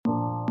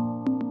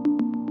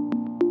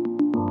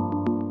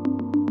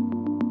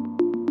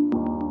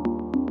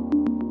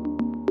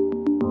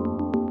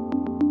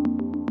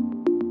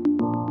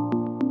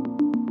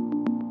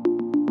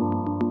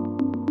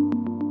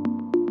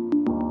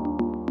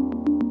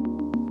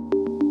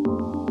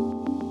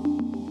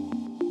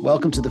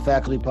Welcome to the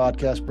Faculty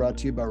Podcast, brought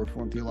to you by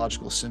Reformed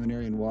Theological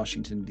Seminary in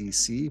Washington,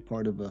 D.C.,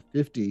 part of a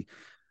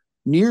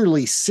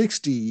nearly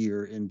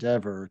 60-year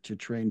endeavor to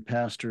train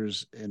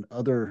pastors and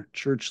other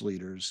church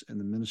leaders in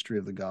the ministry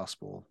of the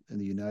gospel in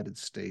the United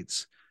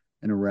States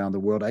and around the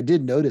world. I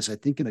did notice, I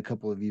think in a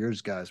couple of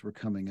years, guys, we're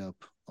coming up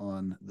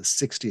on the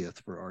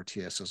 60th for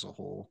RTS as a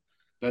whole.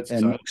 That's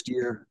And exciting. next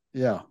year,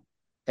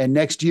 and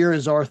next year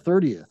is our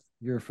 30th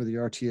year for the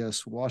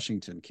RTS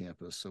Washington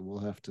campus. So we'll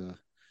have to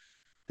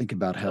think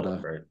about how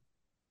to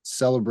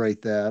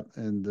celebrate that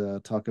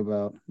and talk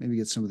about, maybe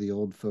get some of the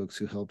old folks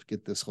who helped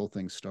get this whole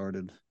thing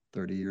started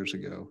 30 years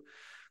ago.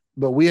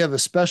 But we have a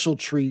special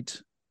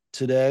treat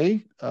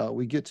today.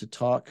 We get to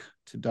talk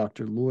to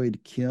Dr. Lloyd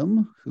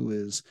Kim, who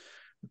is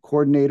the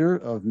coordinator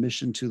of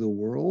Mission to the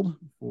World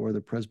for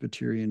the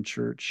Presbyterian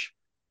Church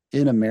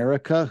in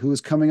America, who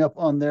is coming up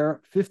on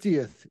their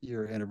 50th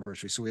year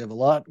anniversary. So we have a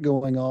lot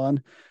going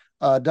on.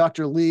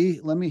 Dr. Lee,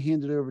 let me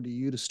hand it over to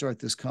you to start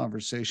this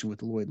conversation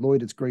with Lloyd.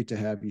 Lloyd, it's great to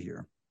have you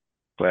here.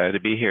 Glad to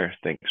be here.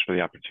 Thanks for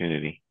the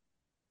opportunity.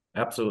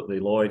 Absolutely,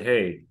 Lloyd.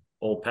 Hey,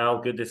 old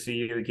pal, good to see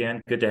you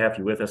again. Good to have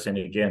you with us. And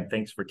again,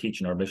 thanks for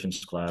teaching our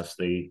missions class.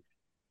 The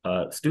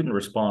student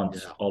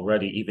response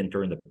already, even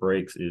during the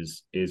breaks,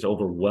 is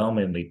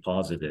overwhelmingly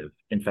positive.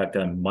 In fact,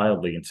 I'm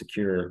mildly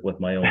insecure with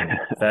my own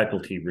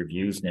faculty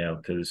reviews now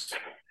because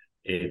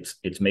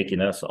it's making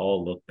us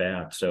all look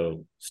bad.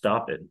 So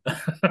stop it.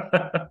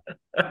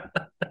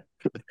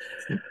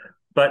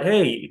 But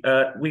hey,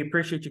 we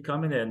appreciate you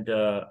coming and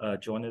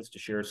joining us to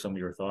share some of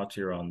your thoughts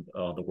here on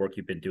the work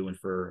you've been doing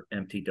for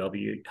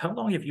MTW. How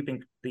long have you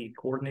been the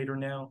coordinator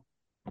now?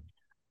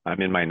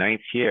 I'm in my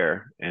 9th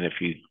year, and if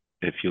you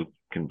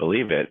can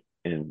believe it,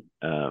 in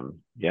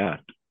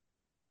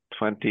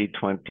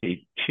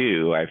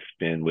 2022, I've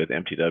been with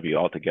MTW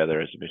altogether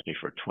as a missionary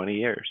for 20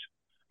 years.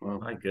 Oh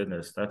my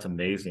goodness, that's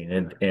amazing.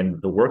 And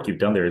the work you've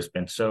done there has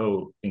been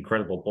so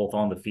incredible, both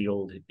on the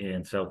field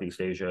in Southeast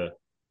Asia.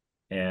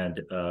 And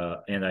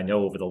I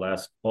know over the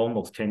last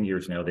almost 10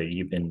 years now that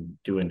you've been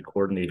doing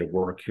coordinated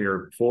work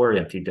here for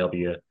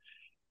MTW.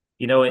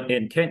 You know,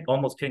 in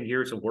almost 10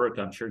 years of work,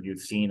 I'm sure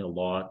you've seen a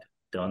lot,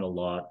 done a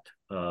lot,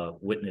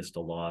 witnessed a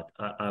lot.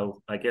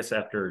 I guess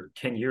after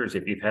 10 years,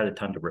 if you've had the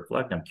time to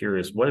reflect, I'm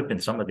curious, what have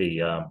been some of the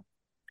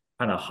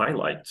kind of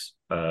highlights,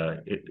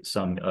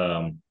 some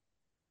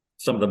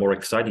of the more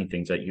exciting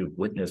things that you've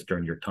witnessed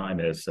during your time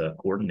as a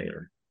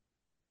coordinator?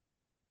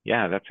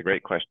 Yeah, that's a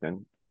great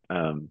question.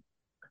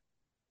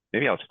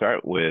 Maybe I'll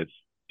start with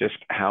just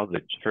how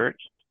the church,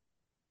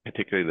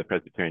 particularly the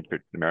Presbyterian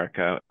Church in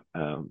America,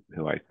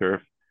 who I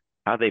serve,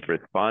 how they've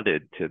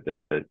responded to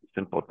the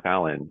simple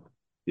challenge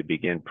to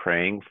begin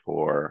praying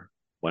for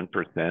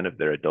 1% of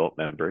their adult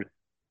members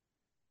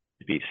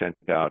to be sent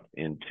out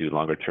into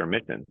longer-term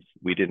missions.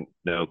 We didn't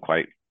know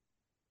quite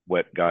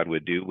what God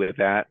would do with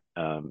that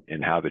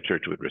and how the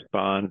church would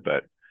respond,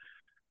 but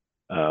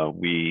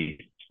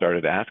we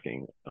started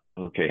asking,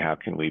 okay, how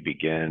can we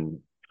begin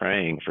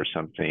praying for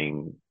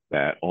something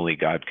that only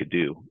God could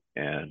do?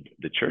 And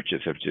the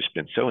churches have just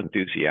been so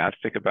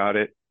enthusiastic about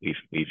it.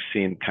 We've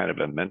seen kind of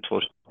a mental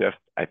shift,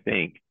 I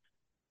think,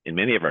 in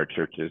many of our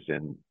churches,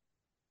 in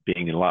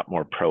being a lot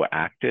more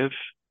proactive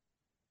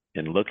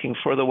in looking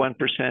for the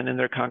 1% in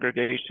their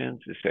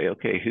congregations to say,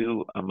 okay,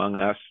 who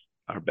among us,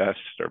 our best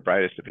or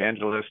brightest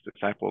evangelists,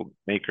 disciple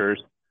makers,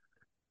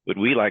 would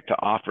we like to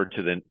offer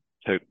to the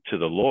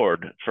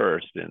Lord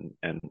first and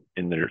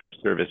in their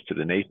service to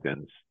the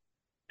nations,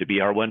 to be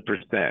our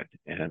 1%.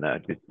 And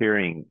just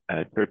hearing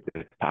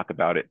churches talk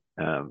about it,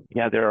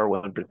 there are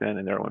 1%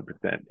 and there are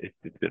 1%.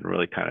 It's been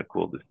really kind of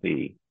cool to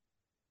see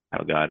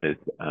how God has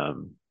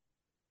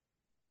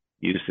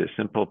used this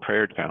simple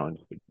prayer challenge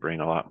to bring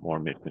a lot more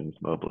missions,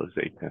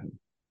 mobilization,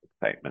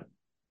 excitement.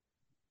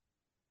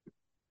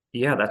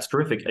 Yeah, that's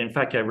terrific. In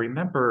fact, I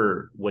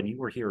remember when you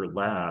were here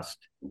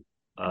last,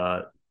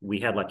 we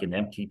had like an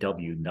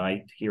MTW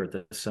night here at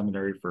the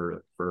seminary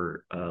for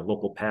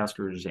local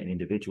pastors and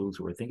individuals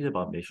who are thinking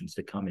about missions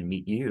to come and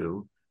meet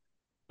you.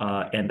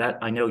 And that,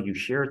 I know you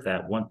shared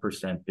that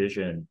 1%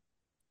 vision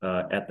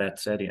at that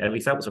setting. At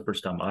least that was the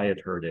first time I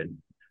had heard it.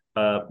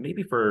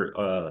 Maybe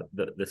for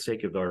the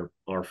sake of our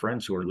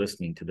friends who are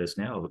listening to this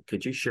now,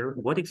 could you share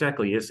what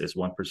exactly is this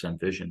 1%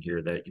 vision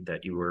here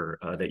that you were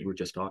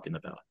just talking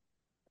about?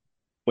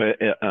 Well,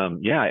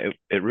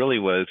 it really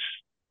was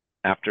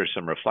after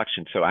some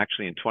reflection. So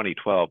actually in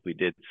 2012, we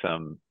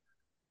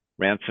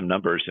ran some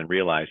numbers and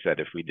realized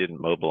that if we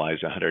didn't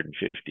mobilize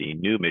 150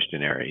 new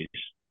missionaries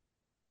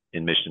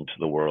in Mission to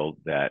the World,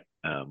 that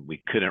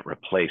we couldn't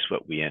replace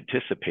what we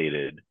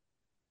anticipated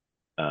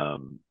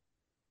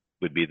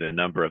would be the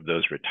number of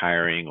those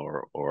retiring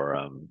or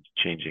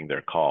changing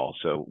their call.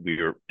 So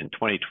in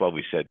 2012,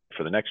 we said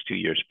for the next 2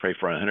 years, pray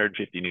for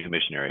 150 new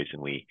missionaries.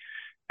 And we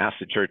asked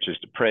the churches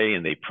to pray,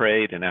 and they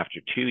prayed. And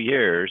after 2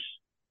 years,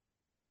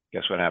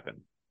 guess what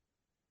happened?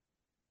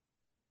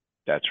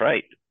 That's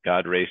right.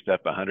 God raised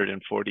up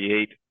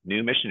 148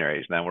 new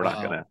missionaries. Now, we're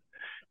not going to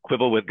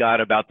quibble with God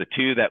about the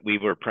 2 that we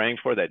were praying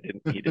for that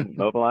he didn't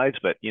mobilize,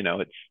 but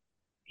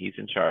he's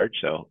in charge.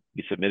 So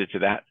he submitted to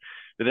that.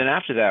 But then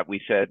after that,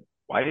 we said,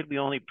 why did we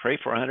only pray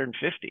for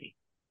 150?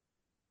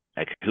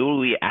 Like,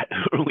 who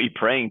are we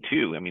praying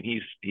to? I mean,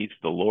 he's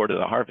the Lord of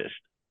the harvest.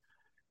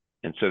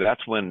 And so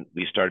that's when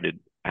we started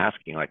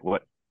asking, like,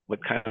 what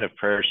kind of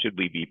prayer should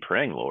we be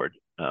praying, Lord?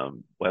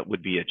 What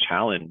would be a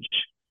challenge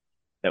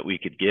that we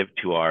could give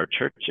to our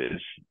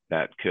churches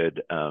that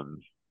could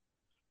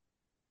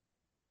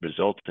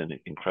result in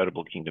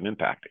incredible kingdom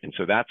impact? And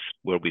so that's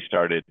where we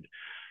started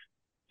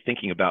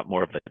thinking about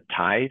more of a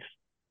tithe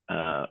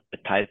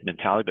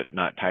mentality, but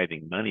not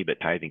tithing money, but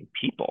tithing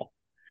people.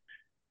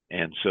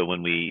 And so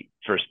when we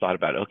first thought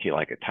about, okay,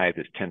 like a tithe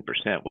is 10%,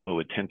 what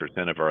would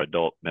 10% of our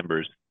adult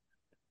members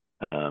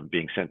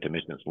being sent to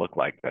missions look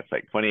like? That's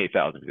like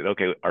 28,000.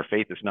 Okay, our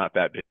faith is not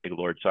that big,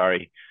 Lord,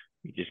 sorry.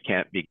 We just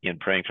can't begin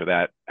praying for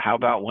that. How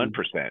about 1%,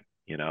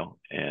 you know?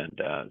 And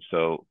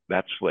so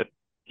that's what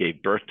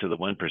gave birth to the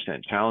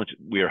 1% challenge.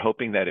 We are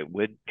hoping that it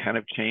would kind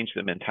of change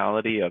the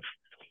mentality of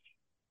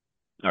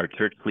our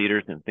church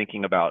leaders and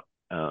thinking about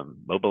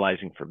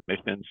mobilizing for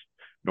missions.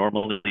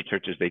 Normally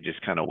churches, they just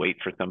kind of wait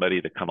for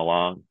somebody to come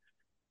along,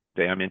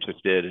 say, I'm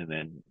interested, and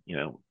then, you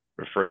know,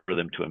 refer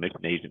them to a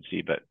mission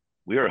agency. But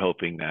we are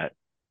hoping that,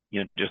 you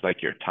know, just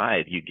like your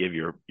tithe, you give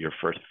your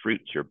first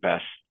fruits, your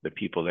best, the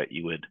people that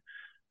you would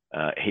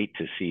hate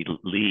to see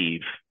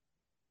leave,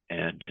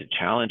 and to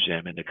challenge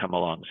them and to come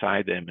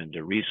alongside them and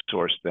to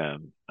resource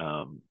them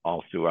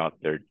all throughout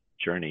their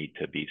journey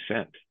to be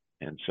sent.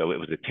 And so it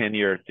was a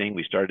 10-year thing.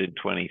 We started in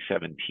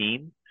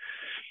 2017.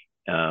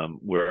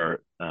 We're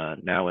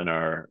now in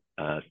our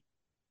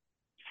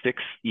 6th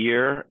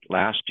year.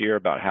 Last year,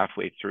 about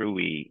halfway through,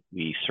 we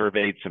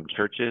surveyed some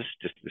churches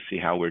just to see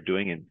how we're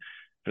doing. And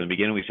from the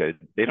beginning, we said,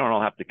 they don't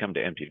all have to come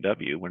to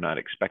MTW. We're not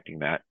expecting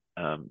that.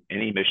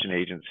 Any mission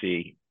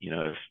agency, you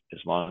know, as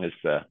long as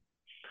the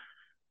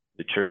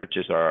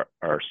churches are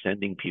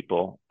sending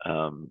people,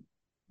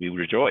 we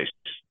rejoiced.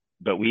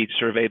 But we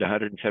surveyed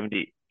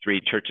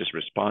 173 churches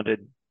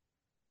responded,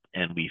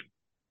 and we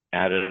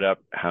added up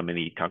how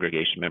many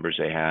congregation members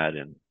they had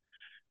and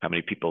how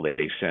many people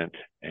they sent.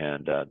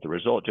 And the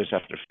result just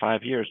after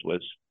 5 years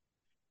was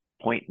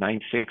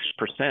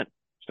 0.96%.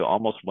 So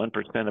almost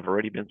 1% have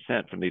already been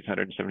sent from these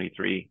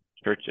 173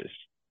 churches.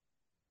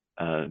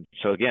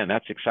 So again,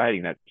 that's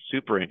exciting. That's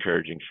super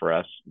encouraging for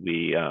us.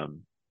 We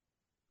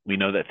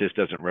know that this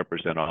doesn't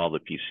represent all the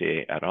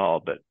PCA at all,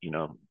 but you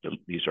know,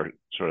 these are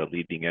sort of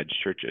leading edge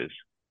churches.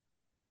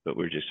 But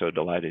we're just so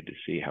delighted to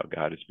see how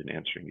God has been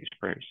answering these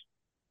prayers.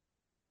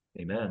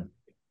 Amen.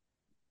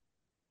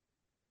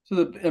 So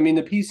the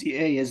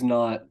PCA is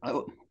not,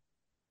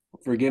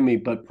 forgive me,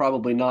 but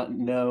probably not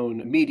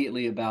known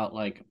immediately about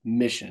like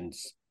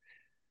missions.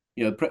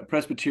 You know,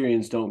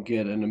 Presbyterians don't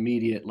get an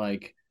immediate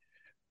like,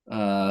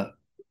 you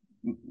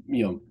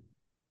know,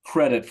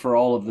 credit for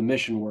all of the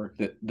mission work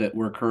that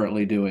we're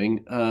currently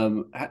doing.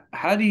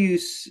 Why do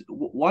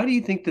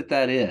you think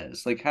that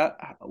is? Like,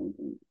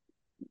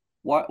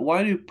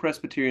 why do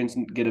Presbyterians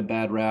get a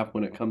bad rap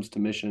when it comes to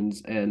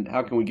missions, and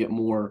how can we get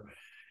more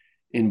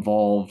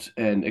involved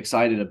and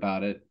excited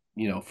about it,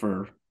 you know,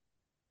 for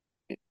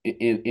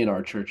in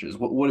our churches?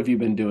 What have you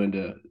been doing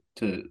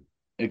to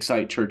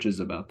excite churches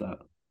about that?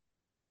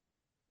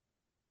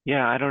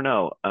 Yeah, I don't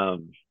know.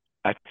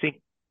 I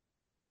think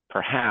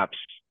perhaps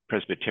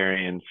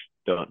Presbyterians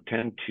don't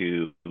tend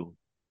to,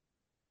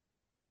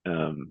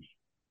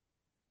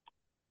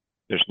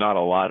 there's not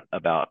a lot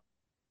about,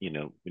 you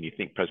know, when you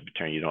think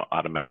Presbyterian, you don't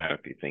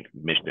automatically think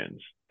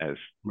missions as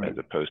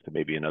opposed to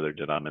maybe another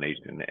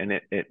denomination. And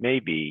it may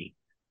be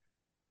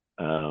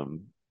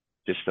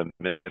just some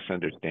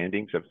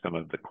misunderstandings of some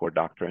of the core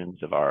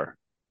doctrines of our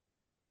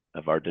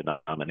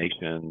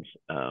denominations,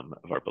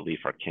 of our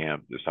belief, our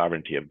camp, the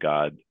sovereignty of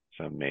God.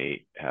 Some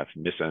may have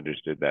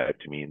misunderstood that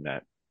to mean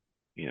that,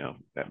 you know,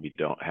 that we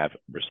don't have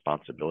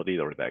responsibility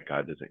or that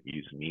God doesn't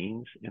use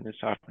means in his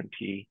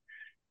sovereignty.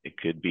 It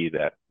could be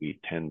that we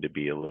tend to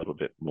be a little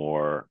bit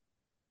more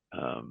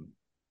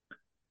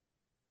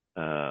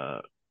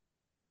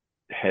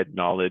head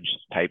knowledge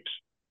type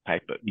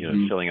of, you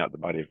know, filling out the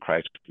body of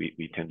Christ.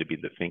 We tend to be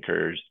the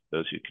thinkers,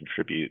 those who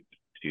contribute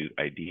to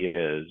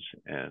ideas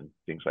and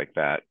things like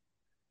that,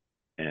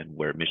 and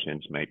where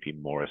missions might be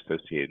more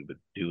associated with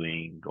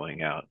doing,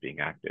 going out, being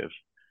active.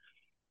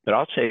 But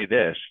I'll say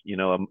this, you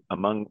know,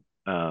 among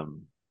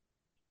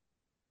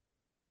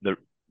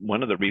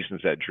one of the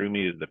reasons that drew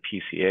me to the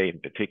PCA in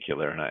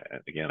particular, and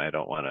I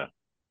don't want to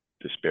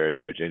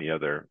disparage any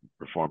other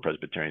Reformed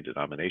Presbyterian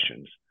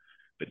denominations,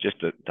 but just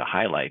to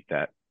highlight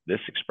that this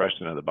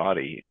expression of the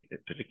body,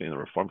 particularly in the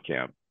Reformed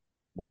camp,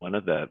 one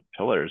of the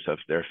pillars of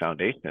their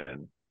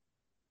foundation,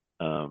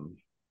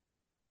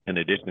 in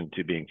addition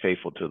to being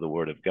faithful to the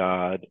Word of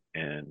God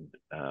and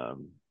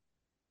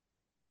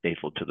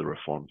faithful to the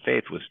Reformed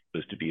faith,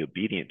 was to be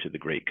obedient to the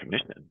Great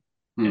Commission.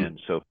 And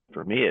so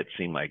for me, it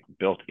seemed like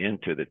built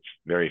into its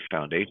very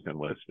foundation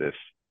was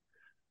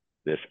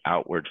this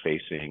outward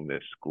facing,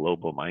 this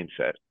global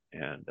mindset.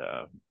 And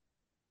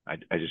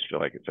I just feel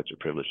like it's such a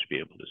privilege to be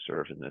able to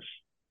serve in this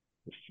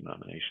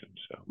denomination.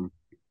 So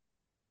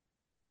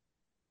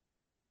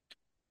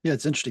Yeah,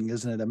 it's interesting,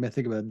 isn't it? I mean, I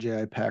think about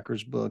J.I.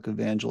 Packer's book,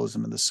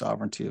 Evangelism and the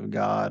Sovereignty of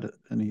God,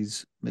 and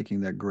he's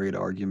making that great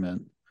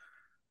argument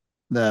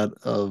that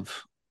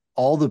of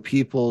all the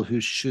people who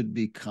should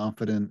be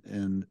confident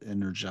and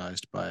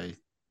energized by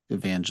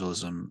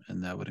evangelism,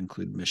 and that would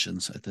include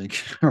missions, I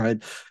think,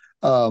 right?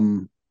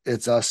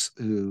 It's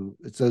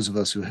those of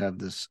us who have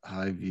this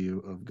high view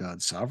of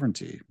God's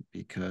sovereignty,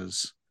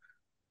 because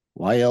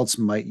why else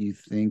might you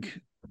think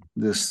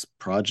this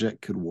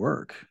project could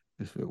work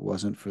if it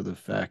wasn't for the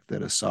fact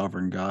that a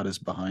sovereign God is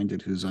behind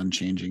it, who's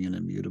unchanging and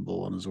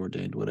immutable and has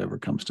ordained whatever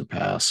comes to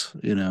pass?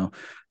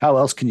 How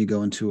else can you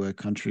go into a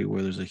country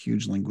where there's a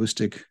huge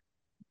linguistic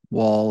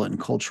wall and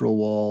cultural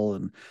wall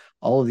and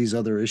all of these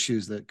other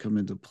issues that come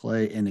into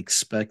play and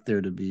expect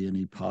there to be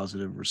any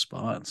positive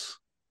response?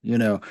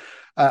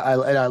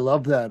 I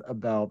love that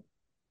about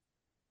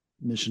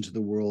Mission to the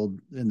World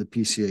and the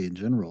PCA in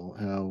general,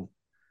 how,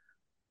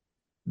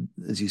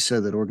 as you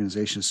said, that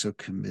organization is so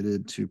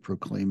committed to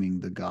proclaiming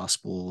the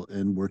gospel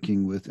and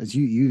working with, as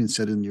you even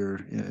said in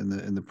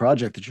the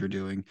project that you're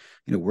doing,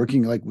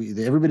 working like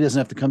everybody doesn't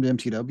have to come to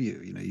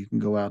MTW. You can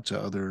go out to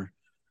other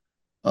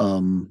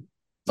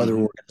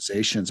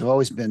organizations. I've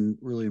always been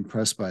really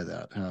impressed by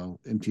that, how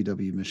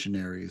MTW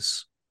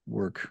missionaries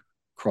work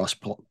cross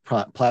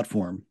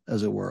platform,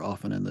 as it were,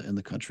 often in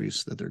the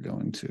countries that they're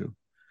going to.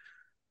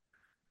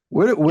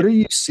 What are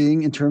you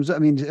seeing in terms of, I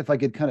mean, if I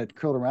could kind of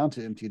curl around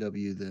to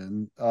MTW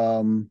then,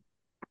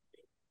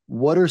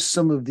 what are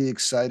some of the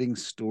exciting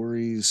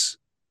stories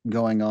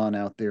going on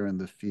out there in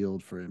the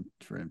field for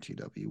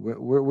MTW?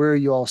 Where are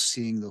you all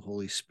seeing the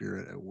Holy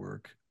Spirit at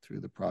work through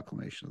the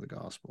proclamation of the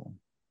gospel?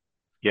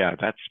 Yeah,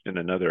 that's been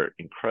another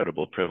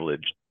incredible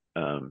privilege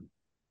in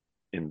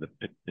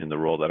the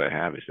role that I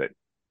have, is that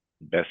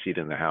best seat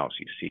in the house.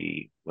 You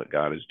see what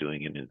God is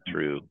doing in and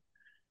through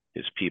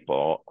his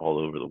people all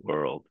over the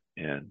world.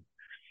 And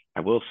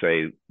I will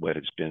say what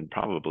has been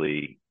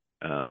probably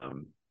a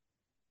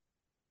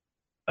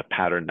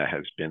pattern that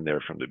has been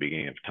there from the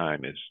beginning of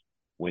time is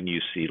when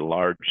you see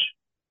large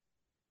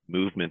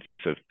movements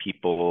of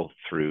people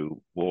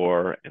through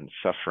war and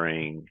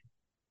suffering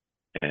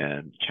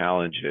and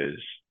challenges,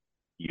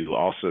 you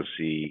also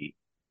see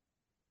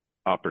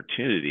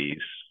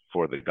opportunities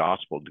for the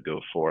gospel to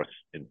go forth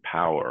in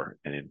power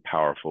and in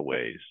powerful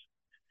ways.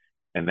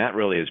 And that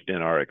really has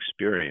been our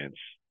experience,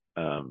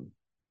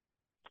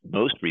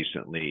 most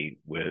recently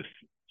with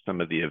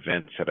some of the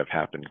events that have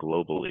happened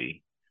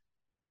globally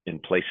in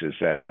places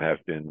that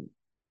have been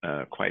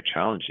quite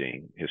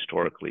challenging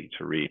historically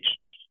to reach.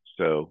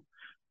 So,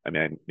 I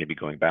mean, maybe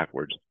going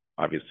backwards,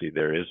 obviously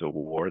there is a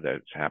war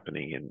that's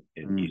happening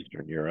in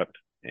Eastern Europe,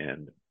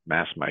 and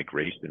mass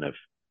migration of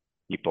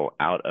people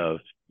out of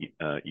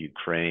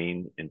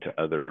Ukraine into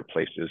other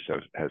places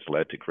has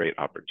led to great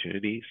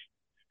opportunities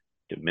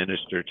to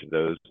minister to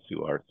those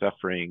who are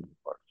suffering,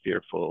 who are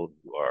fearful,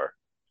 who are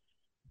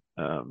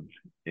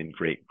in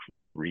great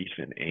grief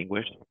and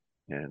anguish.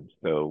 And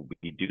so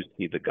we do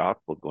see the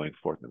gospel going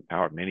forth in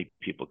power, many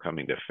people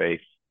coming to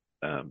faith,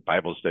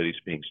 Bible studies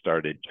being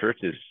started,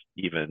 churches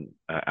even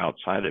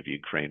outside of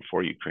Ukraine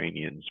for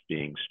Ukrainians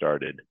being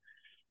started.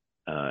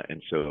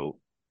 And so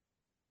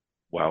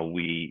while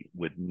we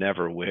would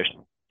never wish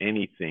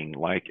anything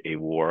like a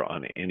war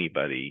on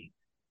anybody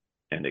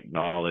and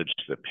acknowledge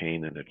the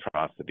pain and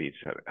atrocities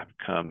that have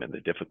come and the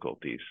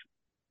difficulties,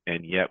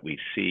 and yet we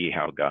see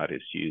how God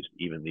has used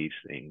even these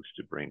things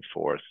to bring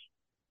forth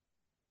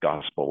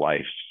gospel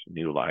life,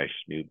 new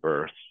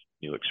birth,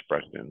 new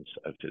expressions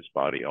of his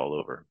body all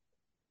over.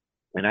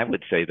 And I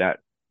would say that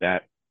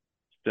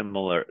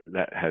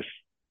has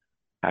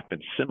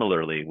happened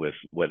similarly with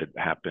what had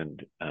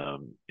happened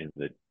in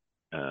the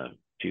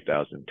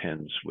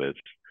 2010s with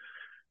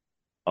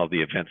all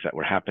the events that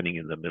were happening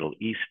in the Middle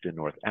East and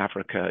North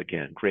Africa.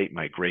 Again, great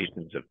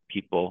migrations of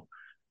people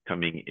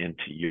coming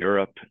into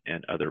Europe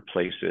and other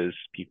places,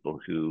 people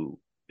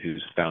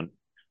who's found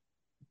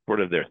sort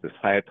of their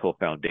societal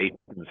foundations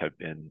have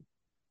been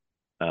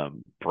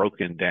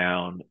broken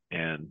down,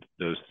 and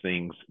those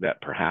things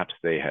that perhaps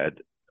they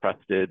had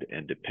trusted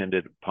and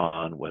depended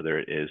upon, whether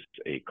it is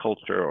a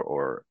culture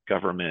or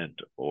government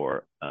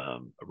or a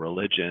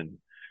religion,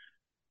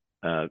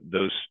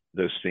 those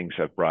things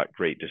have brought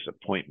great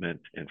disappointment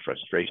and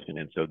frustration.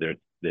 And so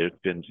there's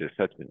been just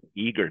such an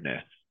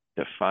eagerness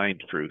to find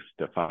truth,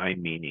 to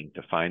find meaning,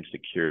 to find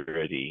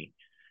security,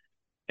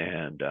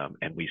 and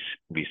we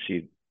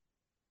see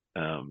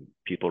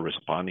people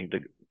responding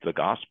to the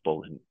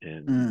gospel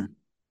in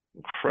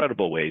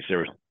incredible ways. There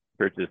were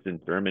churches in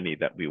Germany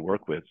that we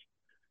work with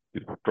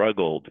who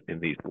struggled in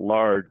these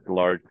large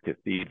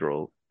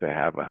cathedrals to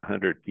have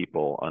 100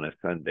 people on a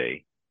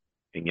Sunday,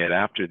 and yet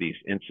after these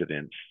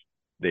incidents,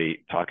 they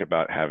talk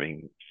about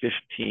having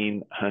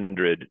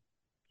 1,500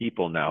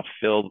 people now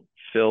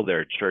fill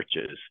their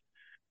churches,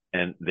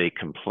 and they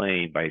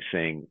complain by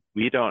saying,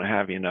 we don't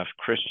have enough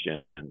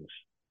Christians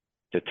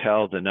to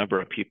tell the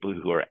number of people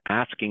who are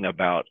asking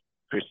about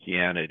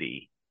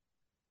Christianity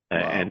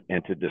and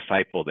to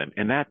disciple them.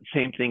 And that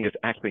same thing is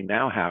actually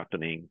now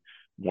happening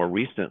more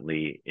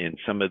recently in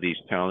some of these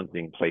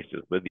challenging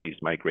places with these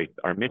migrants,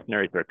 our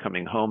missionaries are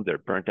coming home, they're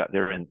burnt out,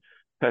 they're in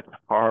such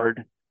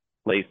hard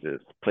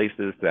places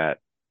that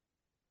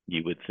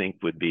you would think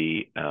would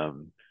be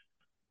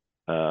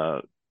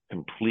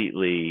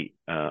completely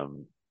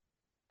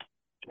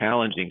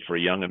challenging for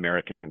young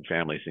American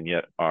families, and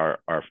yet our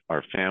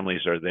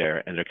families are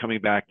there, and they're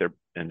coming back,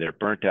 they're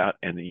burnt out,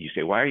 and then you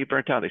say, why are you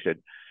burnt out? They said,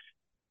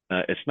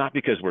 it's not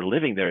because we're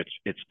living there,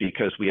 it's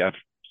because we have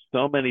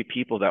so many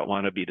people that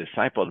want to be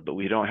discipled, but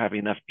we don't have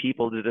enough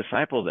people to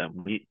disciple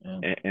them.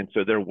 And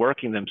so they're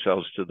working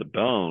themselves to the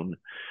bone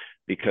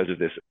because of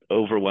this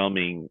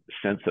overwhelming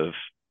sense of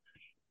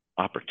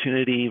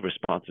opportunity,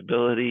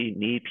 responsibility,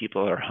 need.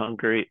 People are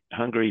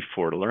hungry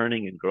for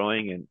learning and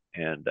growing,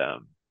 and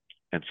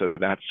so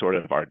that's sort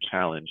of our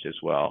challenge as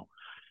well,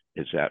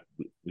 is that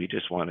we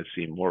just want to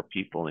see more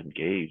people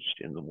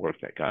engaged in the work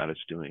that God is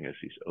doing as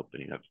He's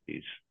opening up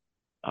these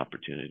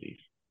opportunities.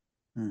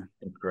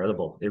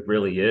 Incredible. It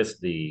really is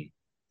the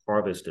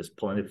harvest is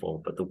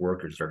plentiful, but the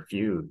workers are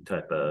few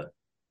type of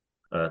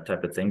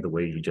thing, the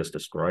way you just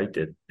described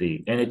it.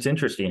 And it's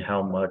interesting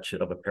how much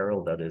of a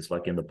parallel that is,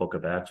 like in the book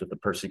of Acts, with the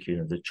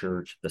persecuting of the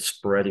church, the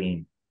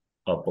spreading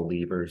of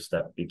believers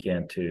that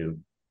began to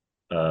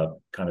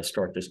kind of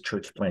start this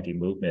church planting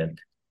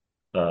movement,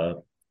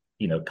 kind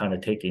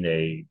of taking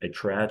a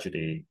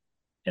tragedy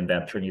and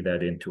then turning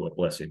that into a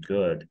blessed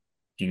good.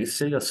 Do you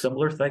see a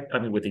similar thing? I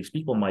mean, with these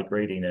people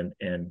migrating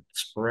and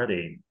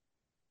spreading,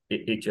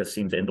 it just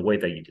seems, in the way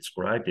that you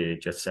described it,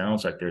 it just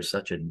sounds like there's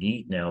such a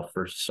need now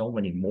for so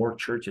many more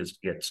churches to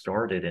get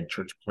started and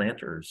church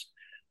planters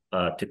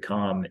to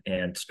come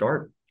and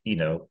start.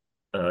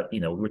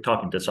 We're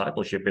talking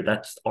discipleship, but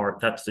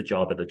that's the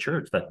job of the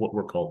church. That's what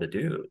we're called to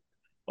do.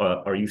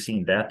 Are you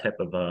seeing that type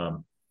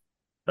of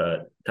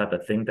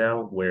thing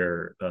now,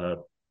 where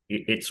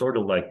it's sort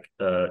of like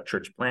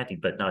church planting,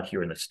 but not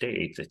here in the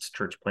States? It's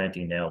church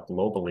planting now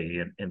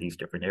globally in these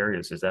different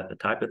areas. Is that the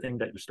type of thing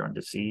that you're starting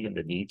to see, and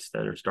the needs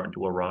that are starting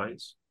to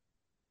arise?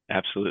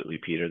 Absolutely,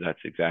 Peter.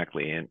 That's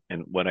exactly. And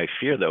what I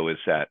fear, though, is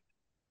that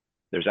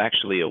there's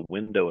actually a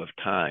window of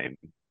time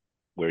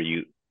where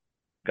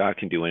God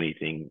can do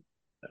anything,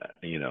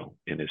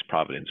 in His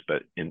providence.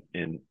 But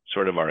in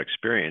sort of our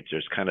experience,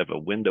 there's kind of a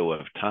window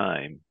of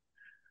time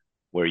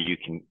where you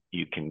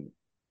can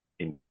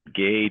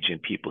engage in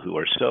people who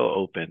are so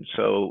open,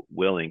 so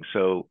willing,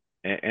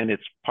 and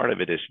it's part of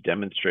it is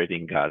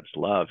demonstrating God's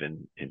love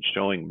and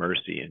showing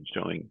mercy and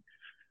showing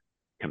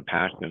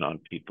compassion on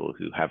people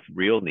who have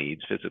real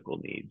needs, physical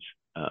needs,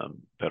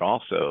 but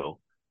also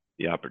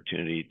the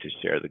opportunity to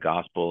share the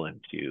gospel and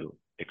to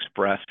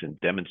express and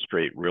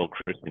demonstrate real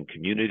Christian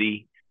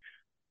community.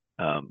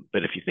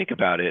 But if you think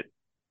about it,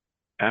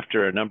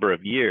 after a number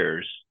of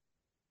years,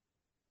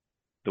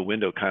 the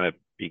window kind of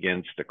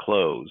begins to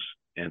close,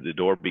 and the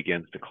door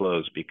begins to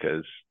close,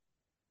 because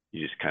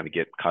you just kind of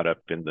get caught up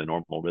in the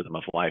normal rhythm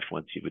of life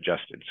once you've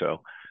adjusted.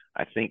 So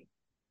I think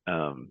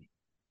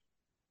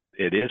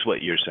it is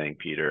what you're saying,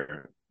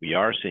 Peter. We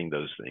are seeing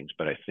those things,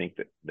 but I think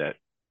that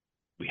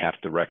we have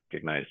to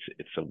recognize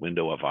it's a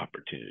window of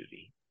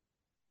opportunity.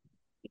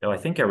 I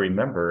think I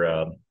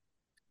remember,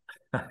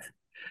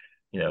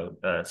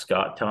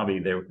 Scott,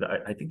 Tommy,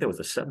 I think there was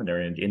a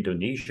seminary in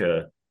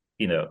Indonesia.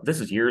 This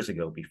is years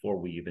ago, before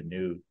we even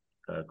knew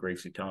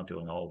Grace Utanto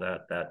and all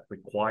that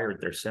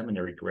required their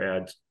seminary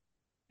grads,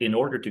 in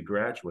order to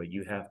graduate,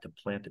 you have to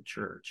plant a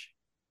church.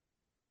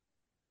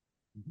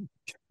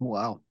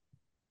 Wow.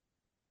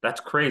 That's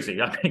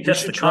crazy. I mean, we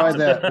should try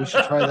that. We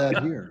should try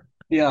that here.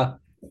 Yeah.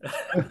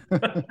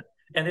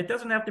 And it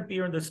doesn't have to be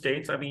here in the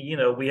States. I mean,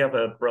 we have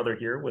a brother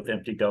here with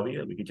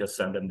MTW. We could just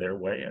send them their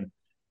way and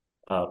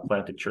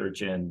plant a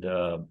church in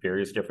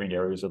various different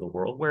areas of the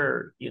world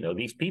where,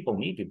 these people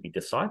need to be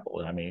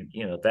discipled. I mean,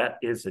 that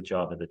is the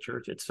job of the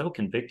church. It's so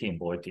convicting,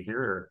 Lloyd, to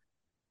hear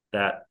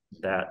that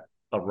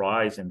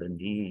arise in the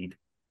need,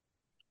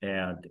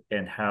 and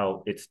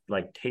how it's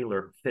like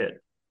tailor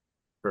fit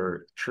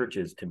for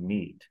churches to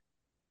meet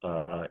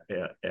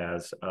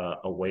as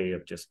a way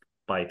of, just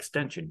by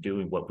extension,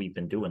 doing what we've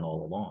been doing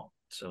all along.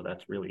 So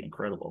that's really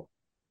incredible.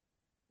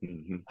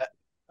 Mm-hmm.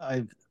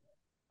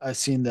 I've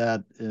seen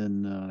that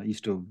I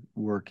used to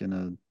work in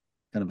a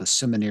kind of a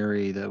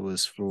seminary that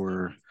was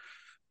for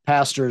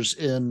pastors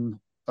in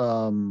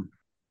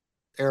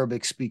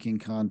Arabic speaking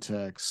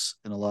contexts,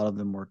 and a lot of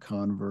them were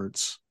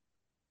converts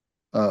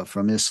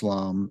from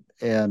Islam.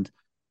 And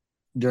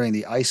during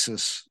the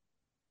ISIS,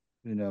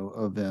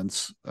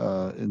 events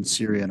in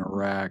Syria and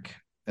Iraq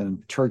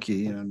and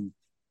Turkey, and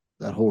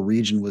that whole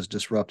region was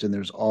disrupted. And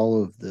there's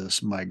all of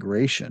this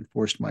migration,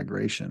 forced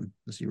migration,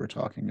 as you were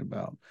talking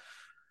about.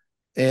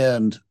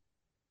 And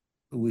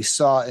we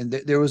saw, and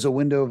there was a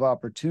window of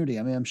opportunity.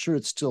 I mean, I'm sure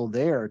it's still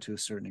there to a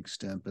certain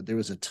extent, but there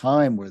was a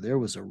time where there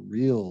was a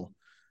real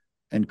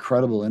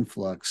incredible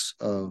influx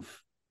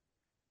of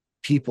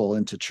people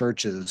into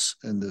churches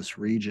in this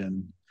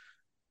region.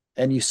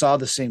 And you saw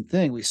the same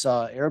thing. We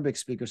saw Arabic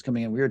speakers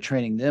coming in. We were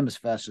training them as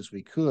fast as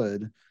we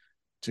could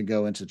to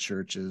go into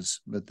churches.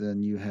 But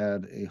then you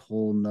had a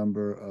whole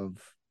number of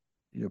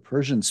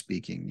Persian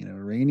speaking,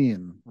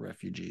 Iranian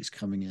refugees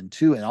coming in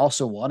too, and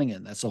also wanting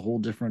it. That's a whole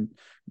different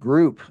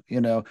group,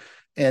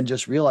 and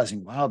just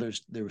realizing, wow,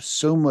 there was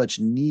so much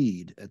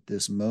need at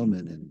this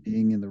moment, and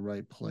being in the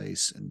right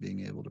place and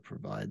being able to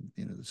provide,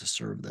 to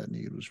serve that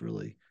need was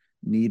really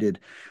needed.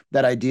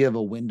 That idea of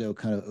a window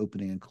kind of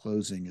opening and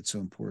closing, it's so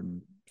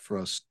important for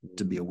us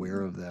to be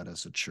aware of that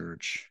as a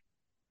church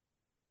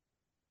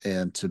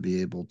and to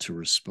be able to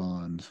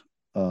respond.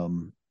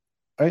 Who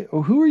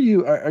are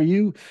you? Are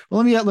you?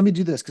 Well, let me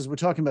do this, because we're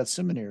talking about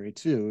seminary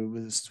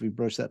too. We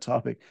broached that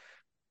topic.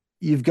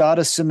 You've got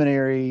a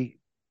seminary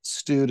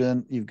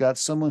student. You've got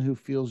someone who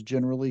feels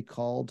generally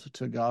called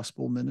to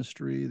gospel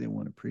ministry. They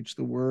want to preach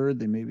the word.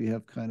 They maybe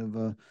have kind of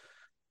a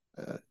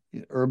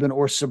urban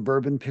or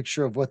suburban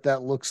picture of what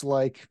that looks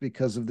like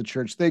because of the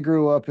church they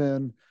grew up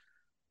in,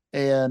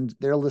 and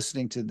they're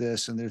listening to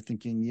this and they're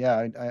thinking,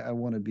 yeah, I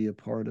want to be a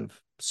part of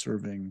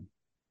serving,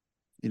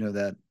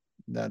 that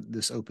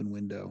this open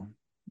window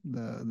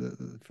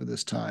for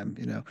this time.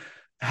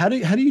 How do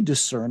you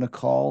discern a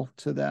call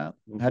to that?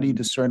 How do you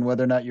discern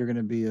whether or not you're going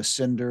to be a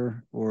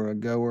sender or a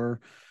goer?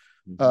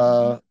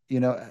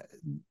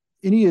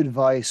 Any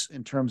advice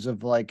in terms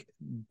of like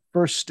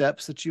first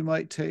steps that you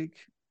might take,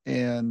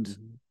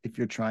 and if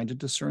you're trying to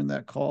discern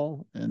that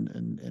call,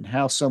 and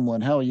how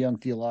a young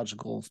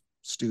theological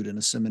student,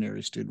 a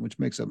seminary student, which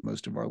makes up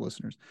most of our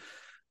listeners,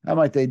 how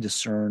might they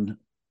discern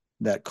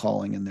that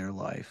calling in their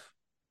life?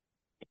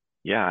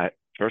 Yeah,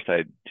 first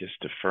I just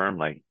affirm,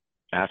 like,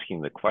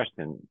 asking the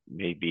question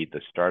may be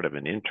the start of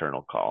an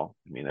internal call.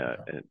 I mean,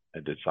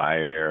 a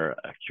desire,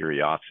 a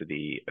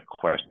curiosity, a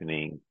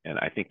questioning, and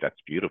I think that's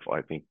beautiful.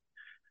 I think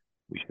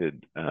we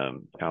should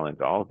challenge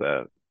all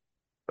the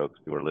folks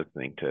who are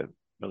listening to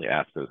really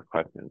ask those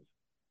questions.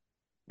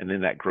 And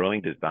then that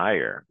growing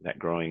desire, that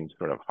growing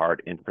sort of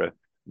heart interest,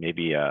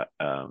 maybe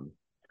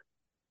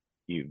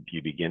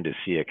you begin to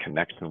see a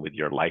connection with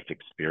your life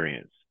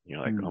experience. You're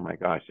like, oh my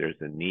gosh, there's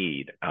a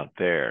need out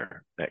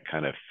there that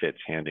kind of fits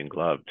hand in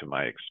glove to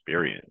my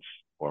experience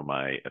or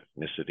my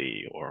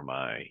ethnicity or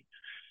my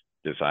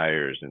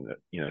desires. And,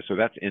 so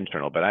that's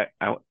internal. But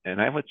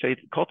I would say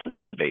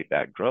cultivate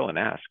that, grow and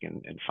ask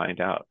and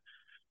find out.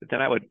 But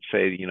then I would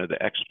say, the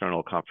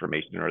external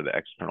confirmation or the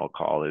external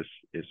call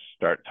is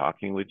start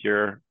talking with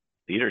your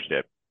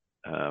leadership,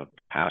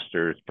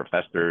 pastors,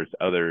 professors,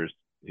 others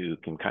who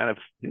can kind of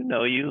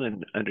know you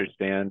and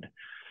understand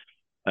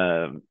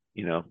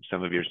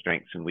some of your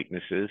strengths and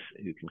weaknesses,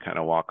 who can kind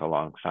of walk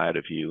alongside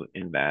of you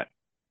in that.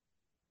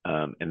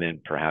 And then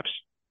perhaps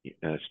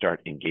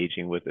start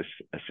engaging with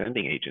a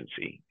sending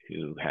agency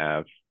who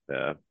have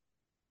the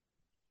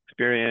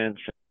experience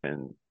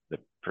and the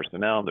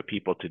personnel, the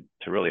people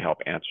to really help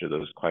answer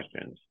those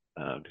questions,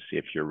 to see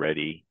if you're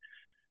ready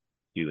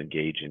to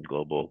engage in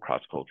global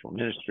cross-cultural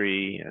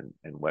ministry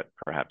and what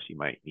perhaps you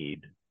might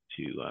need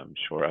to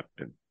shore up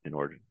in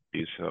order to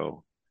do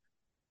so.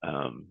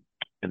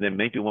 And then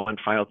maybe one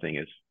final thing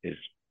is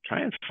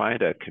try and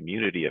find a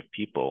community of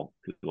people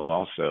who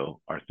also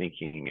are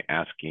thinking,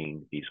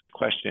 asking these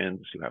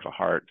questions, who have a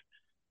heart,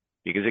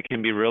 because it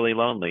can be really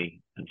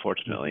lonely.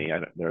 Unfortunately,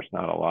 there's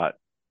not a lot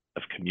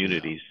of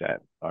communities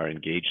that are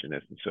engaged in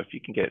this. And so if you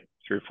can get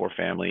 3 or 4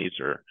 families,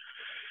 or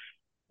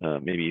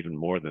maybe even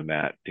more than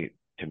that,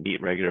 to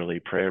meet regularly,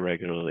 pray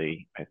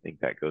regularly, I think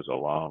that goes a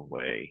long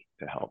way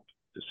to help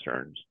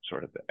discern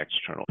sort of the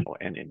external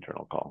and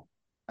internal call.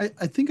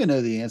 I think I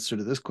know the answer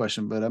to this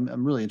question, but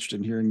I'm really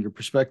interested in hearing your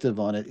perspective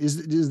on it.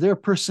 Is there a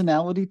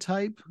personality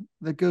type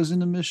that goes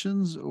into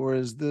missions, or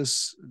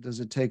does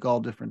it take all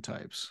different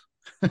types?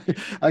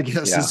 I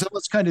guess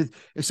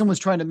if someone's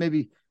trying to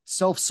maybe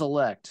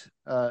self-select,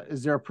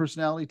 is there a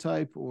personality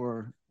type,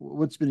 or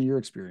what's been your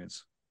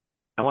experience?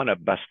 I want to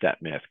bust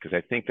that myth, because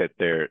I think that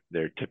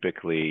there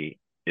typically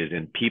is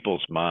in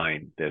people's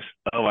mind this,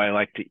 oh, I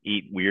like to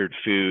eat weird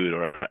food,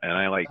 and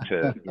I like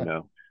to,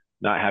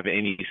 not have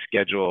any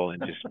schedule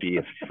and just be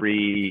a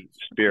free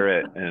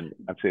spirit. And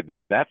I'd say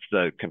that's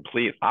the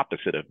complete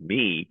opposite of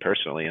me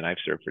personally. And I've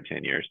served for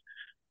 10 years.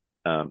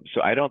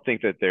 So I don't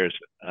think that there's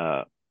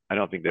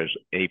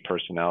a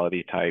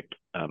personality type.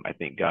 I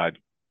think God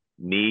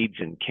needs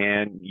and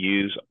can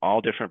use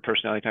all different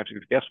personality types,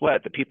 because guess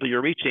what? The people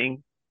you're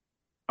reaching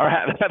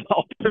have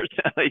all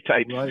personality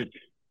types. Right.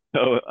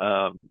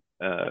 So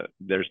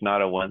there's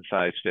not a one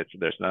size fits.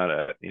 There's not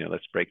a,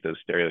 let's break those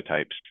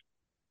stereotypes.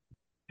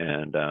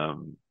 And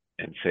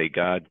say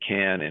God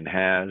can and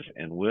has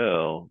and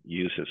will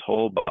use his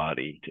whole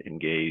body to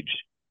engage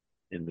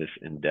in this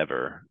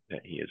endeavor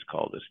that he has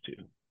called us to.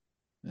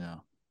 Yeah.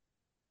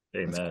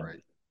 Amen. That's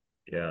great.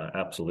 Yeah,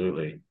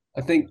 absolutely.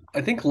 I think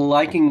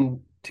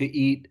liking to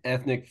eat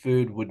ethnic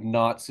food would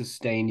not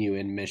sustain you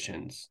in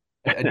missions.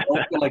 I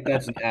don't feel like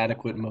that's an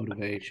adequate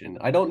motivation.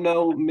 I don't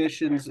know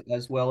missions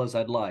as well as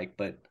I'd like,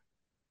 but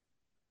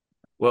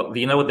well,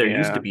 there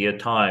used to be a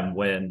time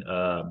when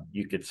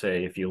you could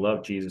say, if you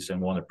love Jesus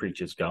and want to preach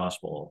his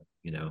gospel,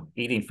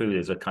 eating food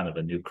is a kind of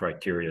a new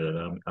criteria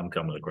that I'm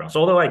coming across.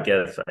 Although I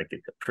guess I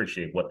could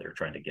appreciate what they're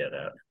trying to get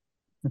at.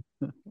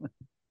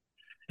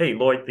 Hey,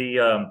 Lloyd,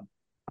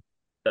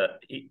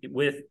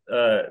 with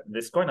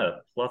this kind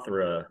of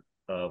plethora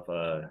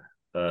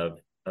of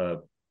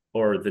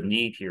or the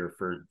need here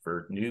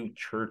for new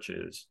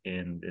churches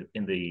in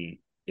the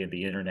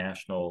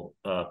international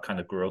kind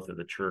of growth of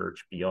the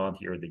church beyond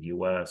here in the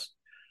U.S.,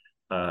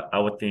 I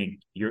would think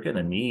you're going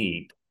to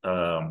need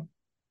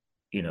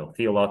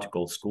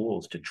theological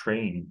schools to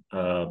train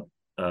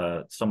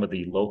some of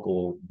the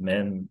local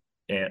men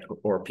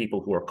or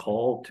people who are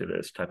called to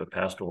this type of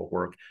pastoral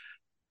work.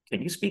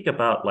 Can you speak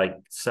about like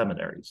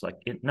seminaries, like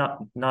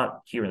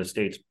not here in the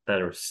States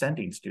that are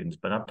sending students,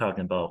 but I'm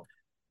talking about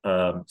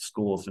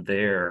schools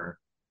there.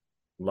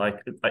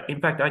 Like,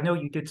 in fact, I know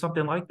you did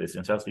something like this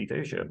in Southeast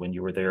Asia when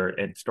you were there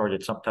and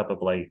started some type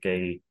of like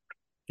a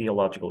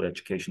theological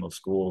educational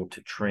school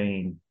to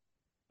train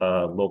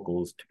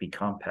locals to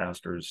become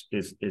pastors.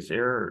 Is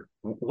there,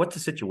 what's the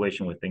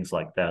situation with things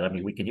like that? I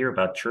mean, we can hear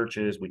about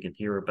churches, we can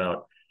hear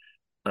about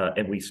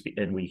and we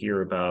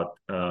hear about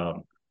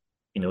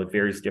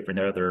various different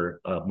other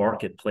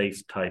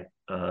marketplace type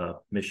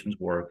missions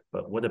work,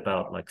 but what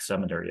about like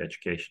seminary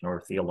education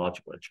or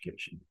theological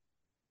education?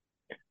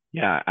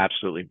 Yeah,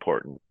 absolutely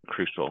important,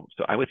 crucial.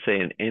 So I would say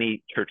in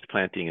any church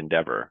planting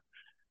endeavor,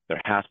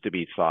 there has to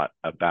be thought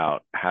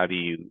about how do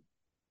you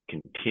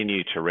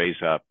continue to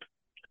raise up,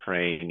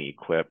 train,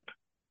 equip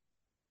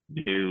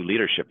new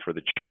leadership for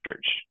the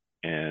church.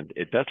 And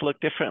it does look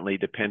differently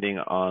depending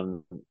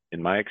on,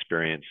 in my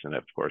experience, and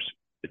of course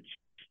it's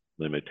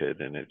limited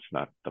and it's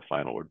not the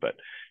final word, but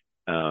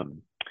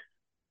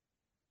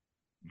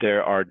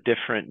there are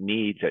different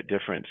needs at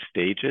different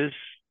stages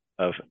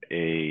of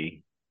a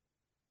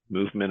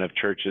movement of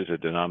churches, a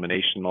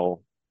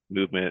denominational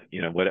movement,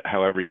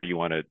 however you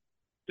want to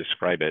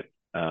describe it.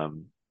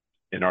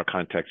 In our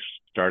context,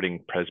 starting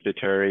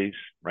presbyteries,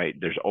 right?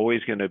 There's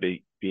always going to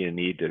be a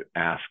need to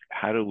ask,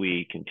 how do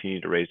we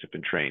continue to raise up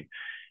and train?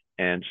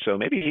 And so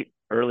maybe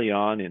early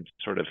on in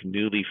sort of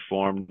newly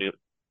formed,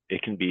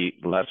 it can be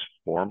less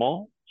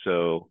formal.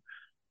 So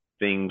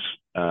things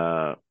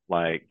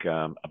like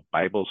a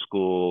Bible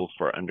school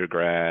for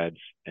undergrads,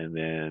 and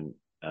then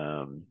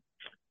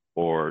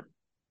or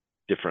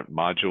different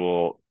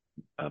modular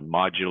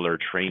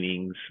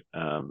trainings.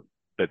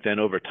 But then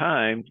over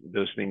time,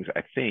 those things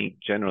I think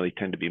generally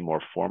tend to be more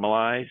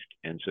formalized.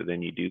 And so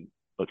then you do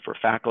look for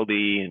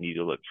faculty, and you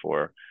do look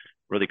for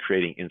really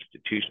creating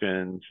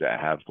institutions that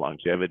have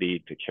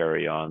longevity to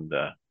carry on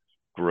the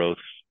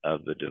growth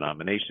of the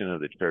denomination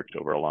of the church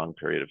over a long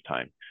period of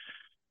time.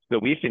 So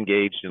we've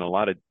engaged in a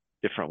lot of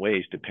different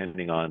ways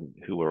depending on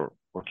who we're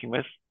working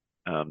with.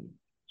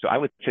 So I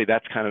would say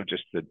that's kind of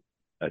just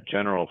a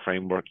general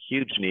framework.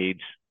 Huge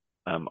needs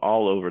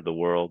all over the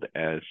world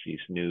as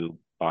these new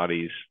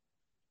bodies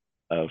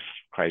of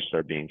Christ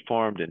are being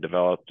formed and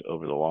developed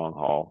over the long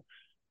haul.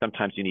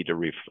 Sometimes you need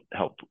to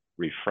help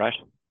refresh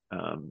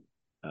a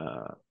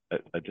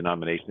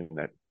denomination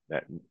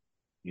that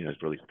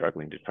is really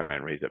struggling to try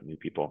and raise up new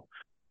people,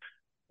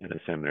 and a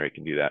seminary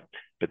can do that.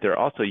 But there are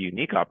also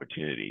unique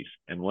opportunities,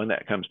 and one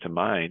that comes to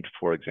mind,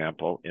 for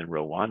example, in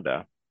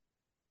Rwanda,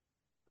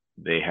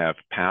 they have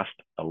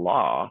passed a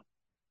law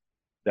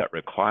that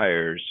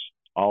requires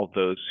all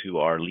those who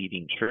are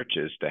leading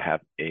churches to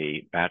have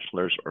a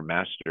bachelor's or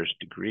master's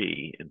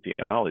degree in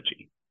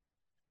theology,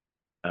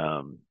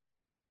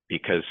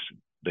 because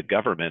the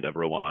government of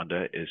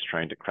Rwanda is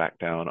trying to crack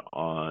down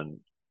on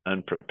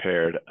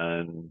unprepared,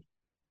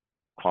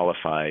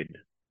 unqualified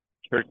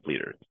church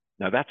leaders.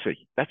 Now that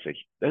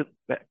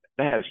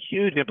has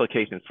huge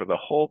implications for the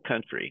whole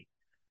country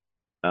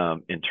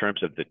in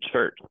terms of the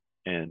church.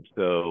 And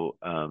so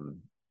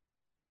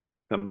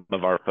some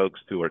of our folks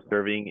who are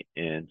serving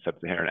in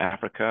sub-Saharan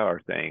Africa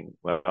are saying,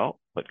 well,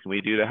 what can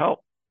we do to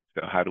help?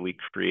 So how do we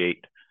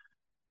create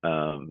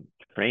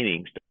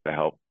trainings to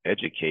help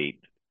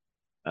educate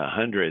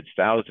hundreds,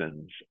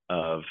 thousands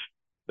of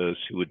those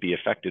who would be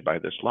affected by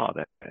this law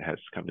that has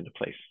come into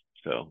place?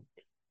 So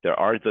there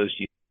are those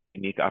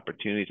unique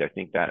opportunities. I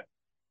think that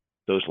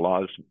those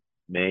laws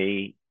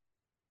may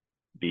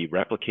be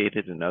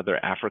replicated in other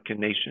African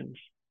nations.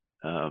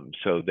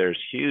 So there's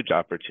huge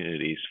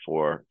opportunities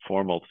for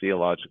formal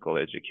theological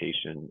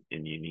education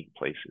in unique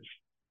places.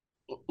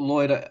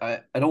 Lloyd,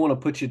 I don't want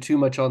to put you too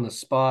much on the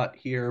spot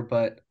here,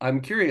 but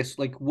I'm curious,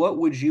 like, what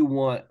do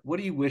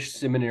you wish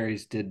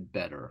seminaries did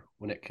better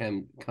when it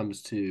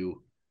comes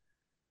to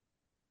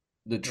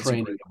the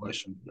training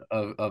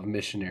of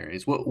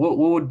missionaries? What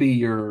would be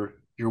your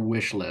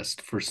wish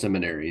list for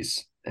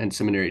seminaries and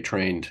seminary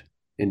trained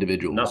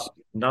individuals?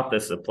 Not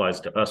this applies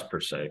to us per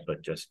se,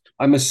 but just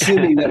I'm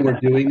assuming that we're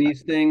doing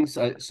these things,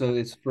 so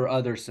it's for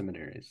other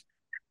seminaries.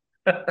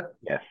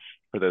 Yes,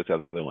 for those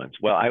other ones.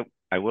 Well,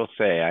 I will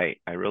say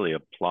I really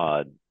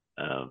applaud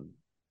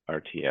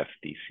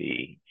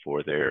RTFDC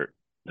for the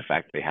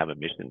fact they have a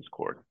missions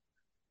course.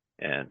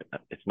 And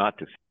it's not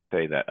to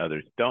say that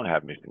others don't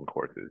have mission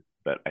courses,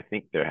 but I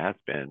think there has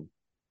been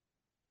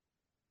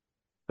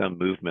some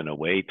movement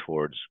away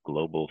towards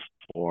global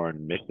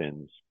foreign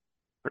missions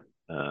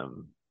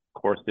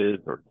courses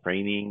or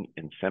training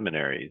in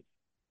seminaries.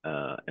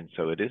 And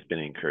so it has been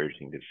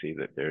encouraging to see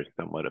that there's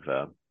somewhat of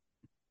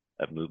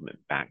a movement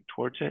back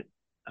towards it.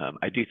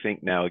 I do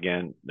think now,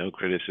 again, no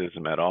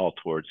criticism at all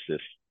towards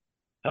this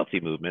healthy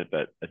movement,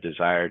 but a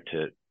desire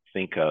to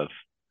think of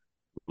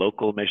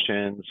local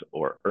missions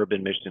or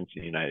urban missions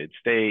in the United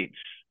States,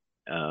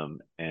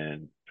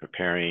 and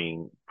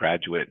preparing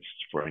graduates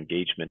for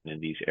engagement in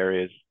these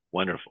areas.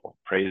 Wonderful,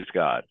 praise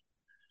God.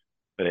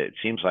 But it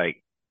seems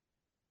like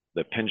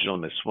the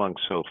pendulum has swung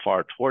so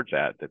far towards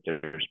that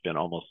there's been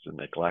almost a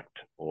neglect,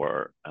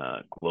 or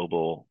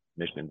global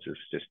missions is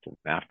just an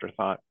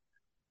afterthought.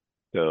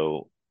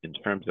 So in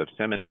terms of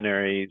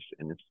seminaries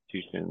and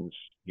institutions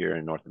here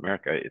in North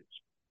America,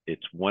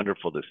 it's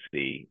wonderful to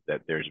see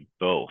that there's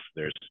both.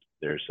 There's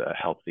a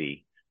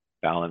healthy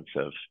balance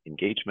of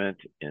engagement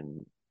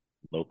in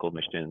local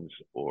missions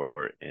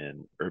or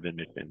in urban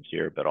missions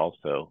here, but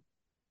also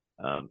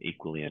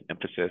equally an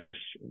emphasis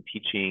in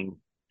teaching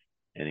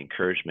and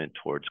encouragement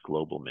towards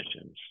global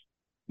missions.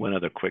 One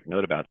other quick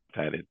note about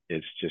that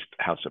is just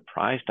how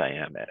surprised I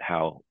am at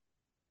how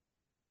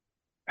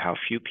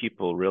few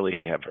people really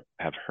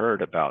have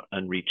heard about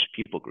unreached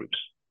people groups.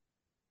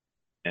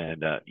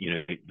 And that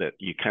you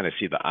kind of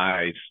see the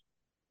eyes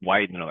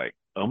widen, and like,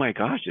 oh my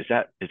gosh, is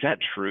that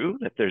true,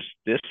 that there's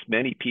this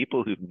many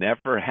people who've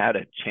never had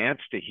a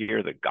chance to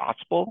hear the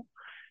gospel?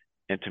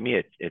 And to me,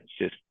 I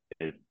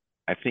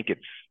think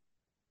it's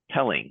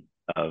telling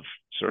of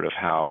sort of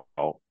how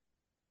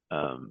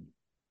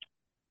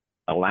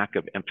a lack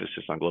of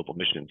emphasis on global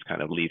missions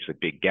kind of leaves a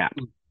big gap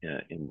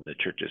in the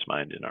church's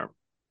mind, in our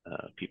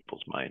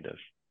people's mind of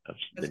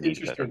the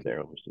needs that are there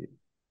overseas.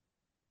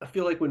 I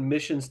feel like when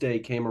Missions Day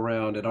came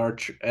around at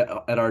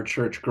our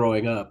church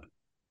growing up,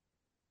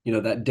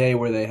 that day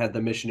where they had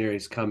the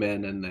missionaries come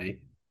in and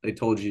they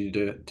told you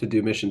to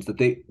do missions, that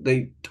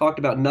they talked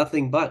about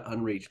nothing but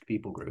unreached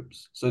people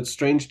groups. So it's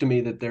strange to me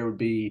that there would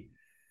be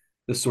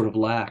this sort of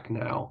lack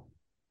now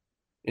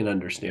in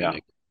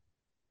understanding.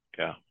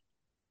 Yeah.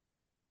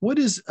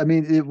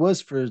 It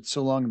was for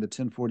so long, the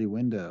 1040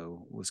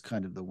 window was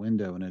kind of the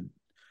window, and it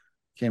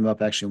came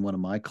up actually in one of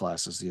my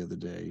classes the other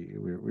day.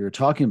 We were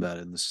talking about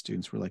it, and the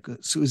students were like,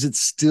 so is it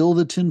still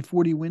the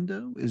 1040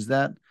 window? Is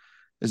that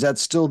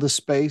still the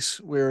space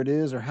where it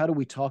is? Or how do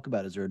we talk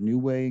about it? Is there a new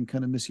way in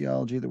kind of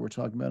missiology that we're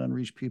talking about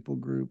unreached people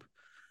groups?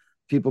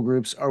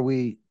 Have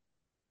we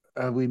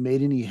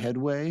made any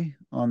headway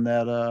on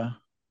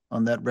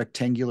that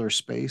rectangular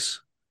space?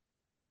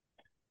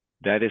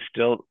 That is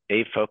still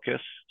a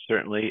focus,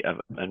 certainly, of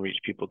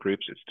unreached people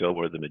groups. It's still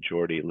where the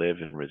majority live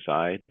and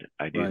reside.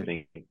 I do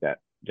think that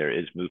there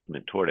is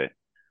movement toward it.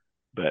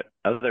 But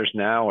others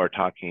now are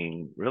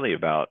talking really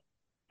about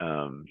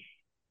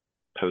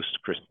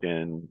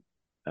post-Christian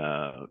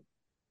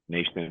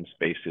nation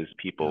spaces,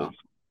 peoples,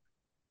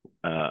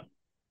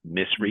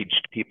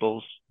 misreached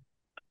peoples,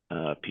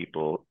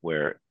 people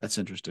where that's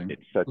interesting.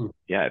 It's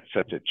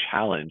such a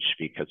challenge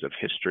because of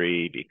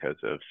history, because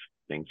of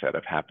things that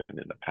have happened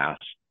in the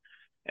past.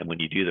 And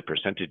when you do the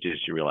percentages,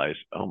 you realize,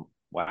 oh,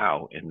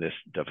 wow, in this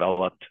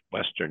developed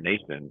Western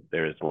nation,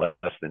 there is less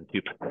than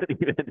 2%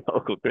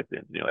 evangelical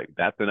Christians. You're like,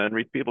 that's an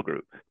unreached people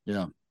group.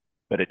 Yeah.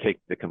 But it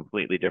takes a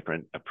completely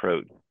different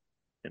approach,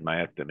 in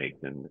my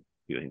estimation,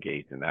 to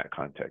engage in that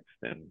context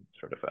than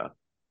sort of a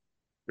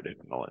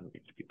traditional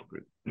unreached people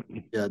group.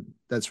 Yeah,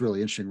 that's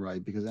really interesting,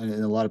 right? Because and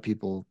a lot of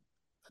people,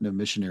 I know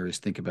missionaries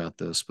think about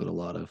this, but a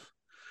lot of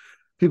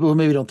people who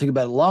maybe don't think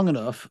about it long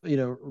enough,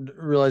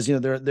 realize,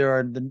 there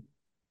are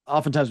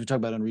oftentimes we talk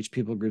about unreached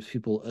people groups,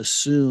 people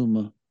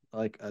assume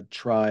like a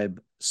tribe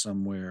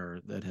somewhere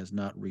that has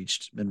not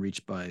been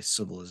reached by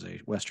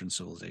civilization, Western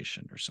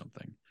civilization or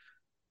something,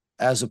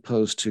 as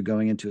opposed to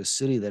going into a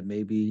city that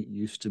maybe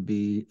used to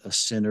be a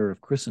center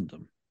of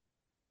Christendom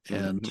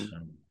and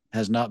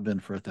has not been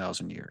for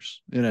 1,000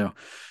 years, and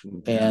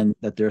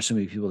that there are so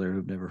many people there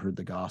who've never heard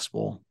the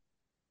gospel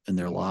in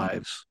their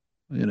lives,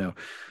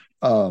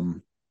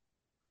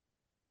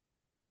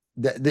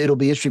 that it'll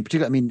be interesting,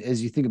 particularly,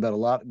 as you think about a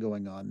lot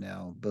going on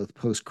now, both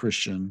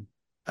post-Christian,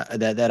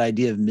 that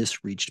idea of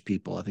misreached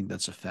people, I think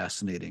that's a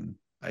fascinating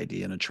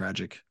idea and a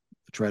tragic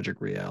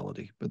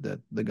reality, but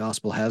that the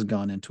gospel has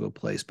gone into a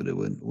place, but it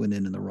went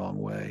in the wrong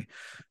way,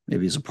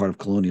 maybe as a part of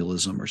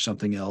colonialism or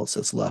something else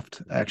that's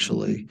left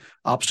actually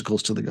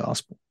obstacles to the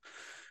gospel.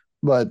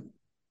 But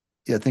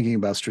yeah, thinking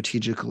about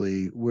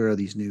strategically, where are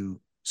these new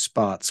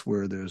spots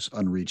where there's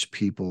unreached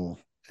people,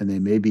 and they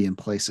may be in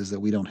places that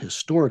we don't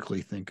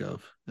historically think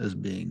of as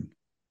being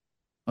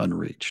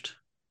unreached.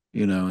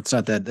 That's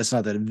not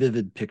that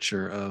vivid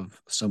picture of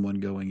someone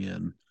going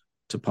in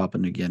to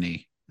Papua New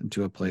Guinea,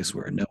 into a place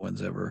where no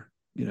one's ever,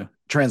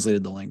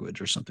 translated the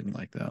language or something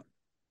like that.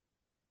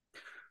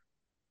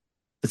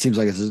 It seems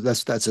like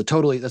that's a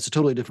totally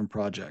different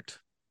project,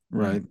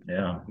 right?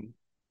 Yeah,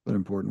 but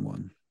important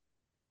one.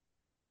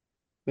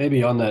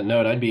 Maybe on that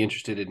note, I'd be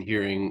interested in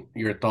hearing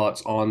your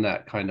thoughts on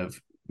that kind of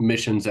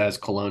missions as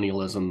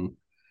colonialism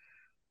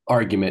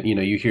argument.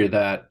 You hear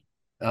that,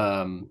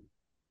 I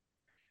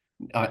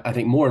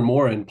think more and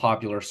more in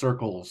popular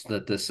circles,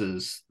 that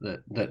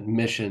that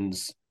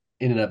missions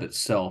in and of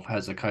itself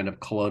has a kind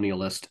of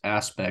colonialist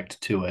aspect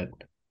to it.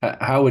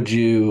 How would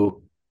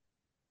you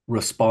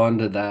respond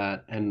to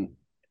that? And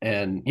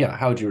yeah,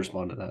 how would you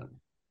respond to that?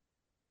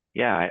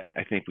 Yeah,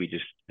 I think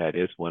that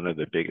is one of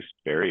the biggest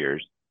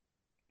barriers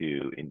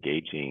to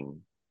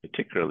engaging,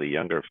 particularly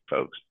younger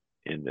folks,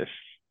 in this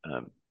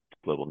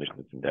global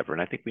missions endeavor.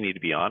 And I think we need to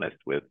be honest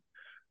with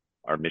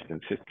our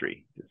missions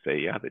history to say,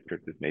 yeah, the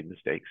church has made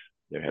mistakes.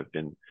 There have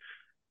been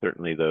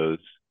certainly those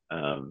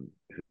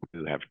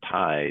who have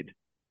tied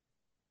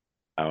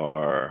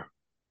our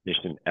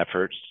mission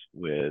efforts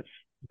with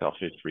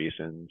selfish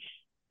reasons,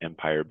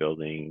 empire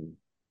building,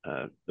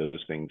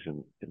 those things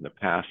in the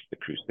past. The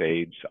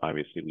Crusades,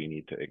 obviously, we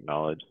need to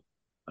acknowledge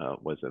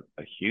was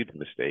a huge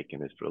mistake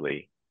and has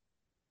really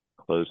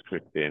closed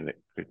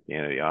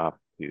Christianity off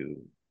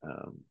to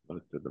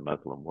most of the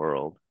Muslim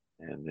world.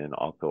 And then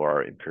also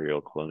our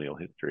imperial colonial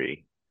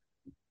history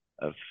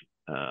of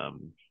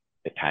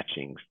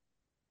attaching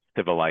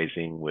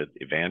civilizing with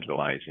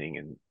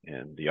evangelizing,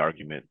 and the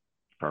argument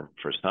for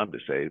some to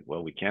say,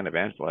 well, we can't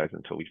evangelize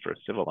until we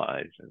first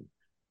civilize, and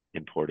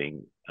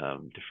importing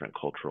different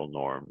cultural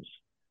norms.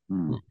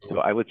 So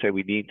I would say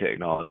we need to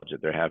acknowledge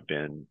that there have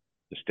been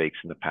mistakes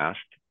in the past,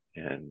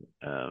 and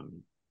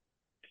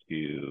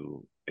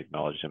to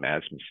acknowledge them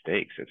as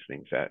mistakes, as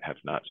things that have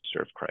not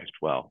served Christ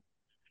well.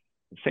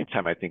 At the same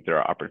time, I think there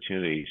are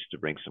opportunities to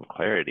bring some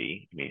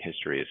clarity. I mean,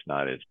 history is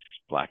not as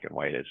black and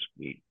white as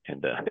we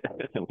tend to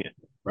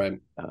right.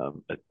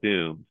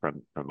 Assume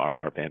from our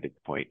vantage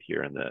point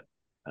here in the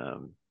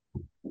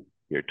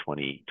year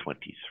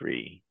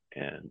 2023.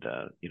 And,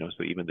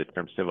 so even the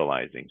term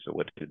civilizing, so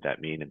what did that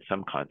mean in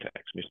some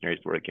contexts? Missionaries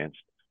were against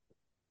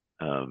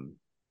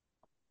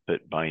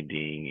foot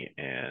binding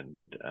and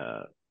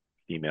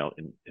female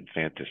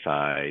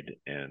infanticide,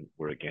 and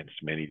were against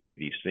many of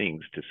these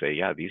things, to say,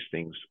 yeah, these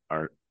things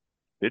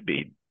should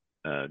be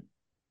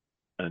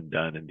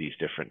undone in these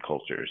different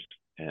cultures.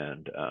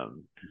 And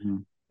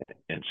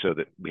and so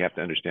that we have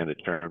to understand the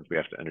terms, we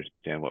have to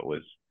understand what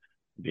was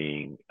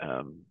being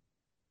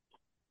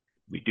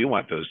we do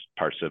want those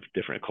parts of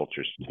different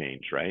cultures to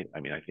change, right? I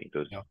mean, I think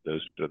those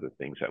are the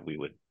things that we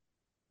would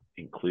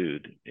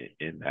include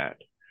in that.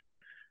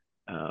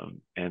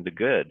 And the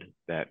good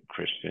that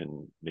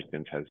Christian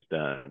missions has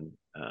done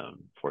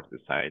for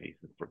societies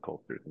and for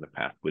cultures in the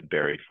past.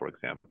 Woodbury, for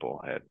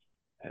example,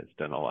 has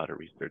done a lot of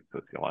research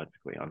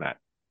sociologically on that.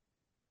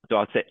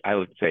 So I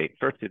would say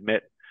first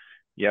admit,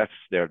 yes,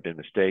 there have been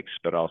mistakes,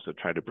 but also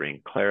try to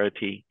bring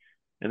clarity,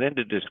 and then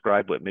to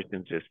describe what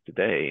missions is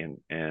today.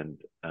 And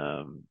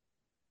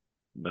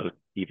most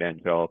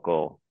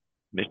evangelical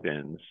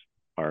missions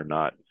are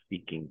not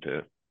seeking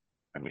to,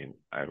 I mean,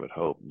 I would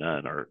hope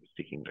none are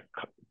seeking to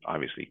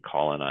obviously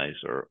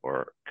colonize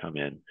or come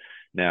in.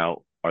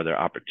 Now, are there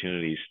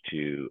opportunities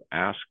to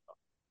ask,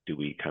 do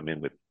we come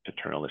in with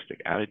paternalistic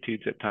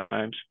attitudes at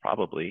times?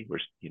 Probably. We're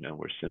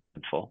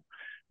sinful.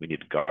 We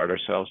need to guard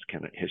ourselves.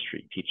 Can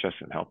history teach us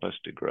and help us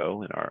to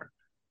grow in our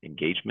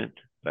engagement?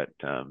 But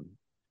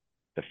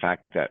the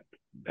fact that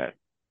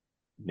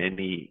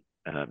many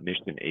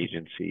mission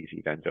agencies,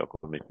 evangelical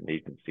mission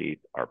agencies,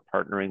 are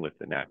partnering with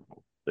the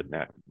national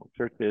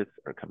churches,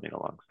 are coming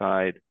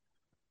alongside,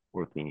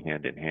 working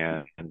hand in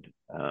hand,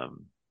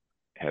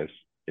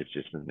 it's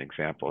just an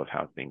example of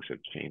how things have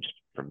changed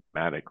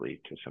dramatically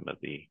to some of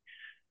the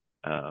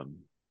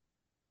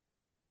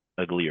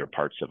uglier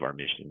parts of our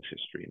missions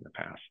history in the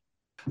past.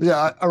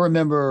 Yeah, I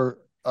remember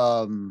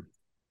a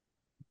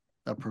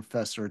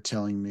professor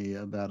telling me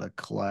about a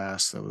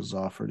class that was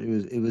offered.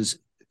 It was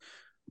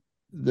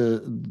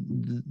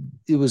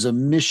a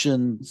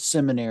mission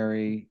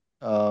seminary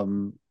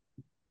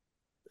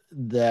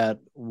that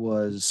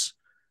was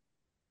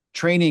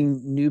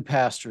training new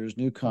pastors,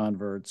 new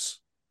converts,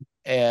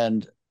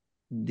 but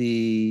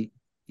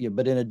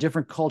in a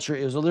different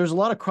culture. There's a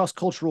lot of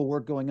cross-cultural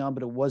work going on,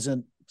 but it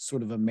wasn't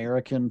sort of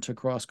American to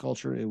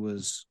cross-culture. It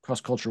was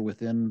cross-culture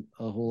within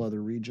a whole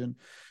other region.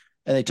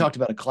 And they talked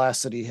about a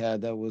class that he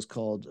had that was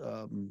called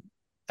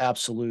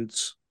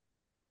Absolutes,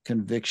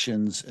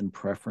 Convictions, and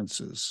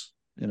Preferences,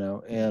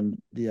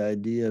 and the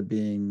idea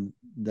being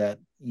that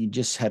you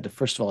just had to,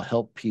 first of all,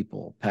 help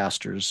people,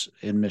 pastors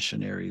and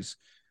missionaries,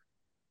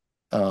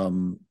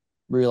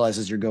 realize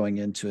as you're going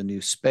into a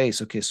new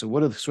space, okay, so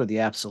what are sort of the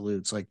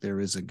absolutes? Like, there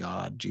is a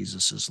God,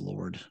 Jesus is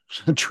Lord,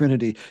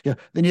 Trinity. Yeah.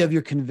 Then you have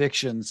your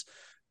convictions.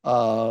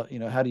 How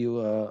do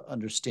you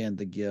understand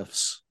the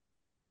gifts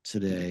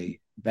today?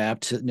 How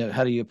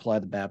do you apply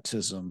the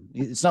baptism?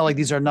 It's not like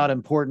these are not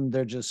important.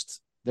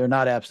 They're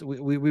not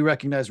absolute. We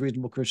recognize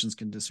reasonable Christians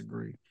can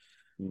disagree.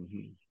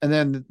 Mm-hmm. And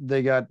then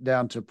they got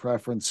down to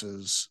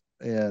preferences,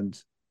 and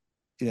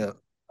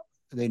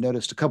they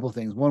noticed a couple of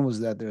things. One was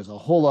that there's a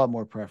whole lot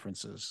more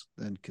preferences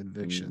than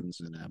convictions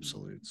and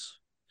absolutes.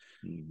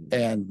 Mm-hmm.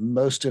 And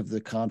most of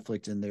the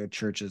conflict in their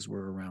churches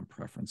were around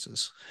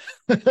preferences,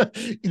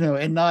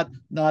 and not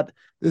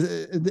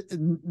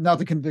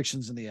the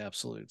convictions and the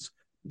absolutes.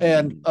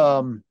 And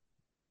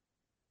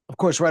of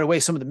course, right away,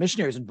 some of the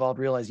missionaries involved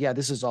realized, yeah,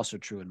 this is also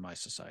true in my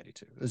society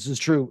too. This is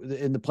true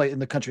in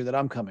the country that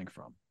I'm coming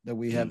from, that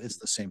we have. It's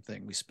the same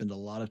thing. We spend a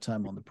lot of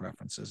time on the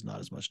preferences, not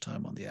as much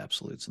time on the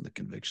absolutes and the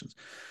convictions.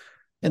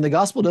 And the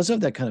gospel does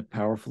have that kind of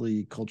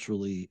powerfully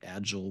culturally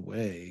agile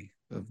way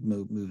of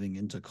moving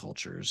into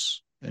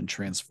cultures and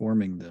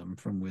transforming them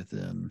from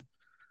within,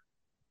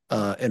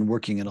 and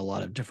working in a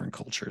lot of different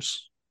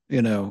cultures,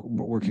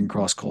 working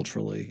cross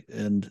culturally.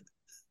 And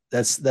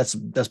that's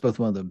both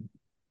one of the,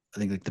 I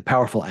think, like the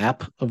powerful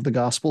app of the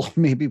gospel,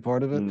 maybe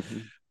part of it. Mm-hmm.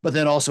 But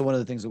then also one of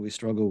the things that we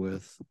struggle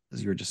with,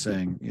 as you were just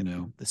saying,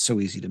 it's so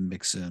easy to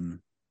mix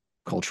in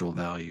cultural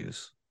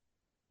values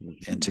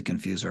and to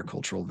confuse our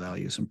cultural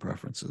values and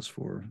preferences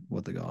for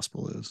what the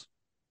gospel is.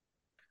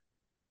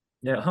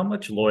 Yeah, how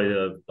much, Lloyd,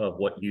 of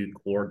what you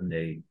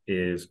coordinate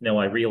is, now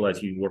I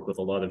realize you work with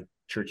a lot of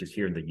churches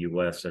here in the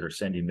US that are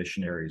sending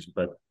missionaries,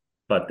 but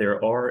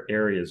there are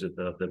areas of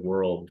the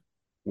world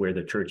where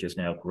the church has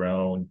now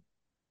grown,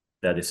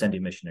 that is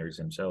sending missionaries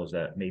themselves,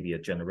 that maybe a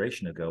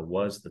generation ago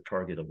was the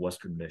target of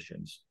Western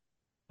missions,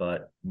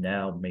 but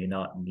now may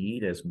not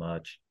need as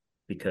much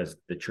because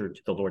the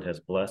Lord has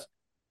blessed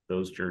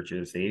those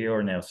churches. They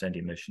are now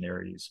sending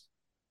missionaries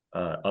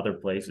other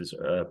places.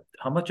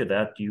 How much of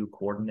that do you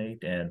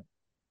coordinate? And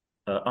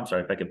I'm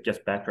sorry, if I could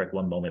just backtrack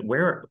one moment.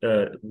 Where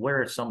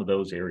are some of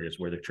those areas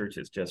where the church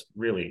is just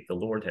really, the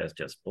Lord has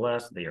just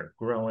blessed, they are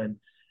growing,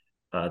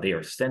 they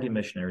are sending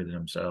missionaries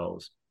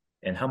themselves?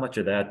 And how much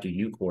of that do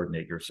you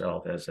coordinate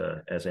yourself as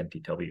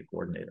MTW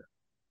coordinator?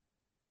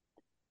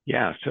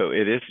 Yeah, so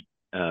it is.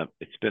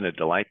 It's been a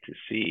delight to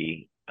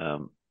see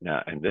now,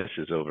 and this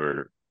is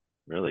over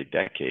really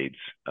decades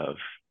of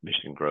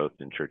mission growth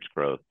and church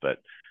growth. But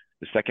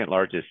the second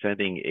largest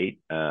sending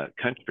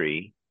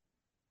country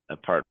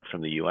apart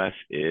from the U.S.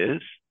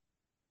 is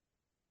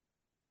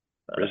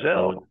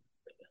Brazil.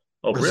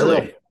 Oh, Brazil.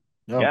 Really?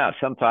 No. Yeah,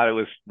 some thought it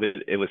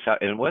was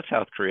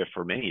South Korea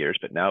for many years,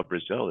 but now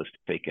Brazil has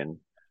taken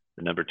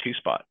the number 2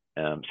 spot.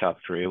 South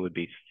Korea would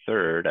be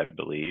third, I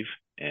believe,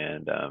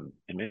 and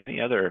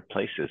many other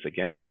places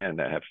again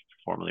that have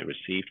formally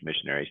received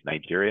missionaries.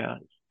 Nigeria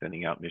is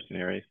sending out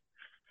missionaries.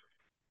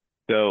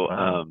 So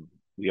wow.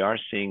 We are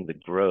seeing the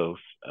growth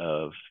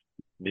of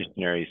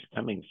missionaries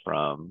coming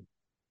from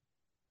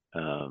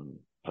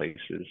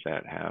places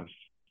that have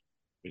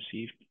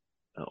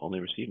only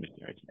received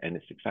missionaries, and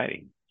it's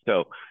exciting.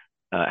 So,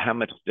 how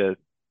much does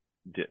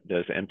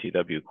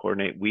MTW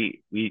coordinate?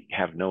 We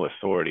have no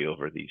authority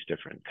over these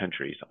different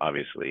countries,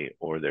 obviously,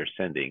 or their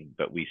sending,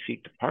 but we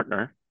seek to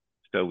partner.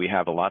 So we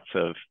have lots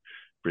of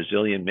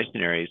Brazilian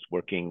missionaries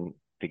working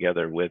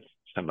together with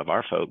some of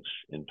our folks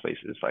in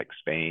places like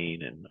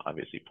Spain and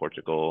obviously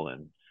Portugal,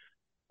 and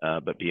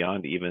but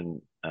beyond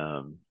even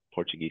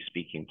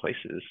Portuguese-speaking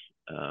places.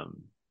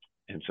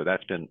 And so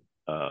that's been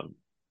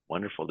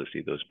wonderful to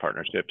see those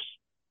partnerships,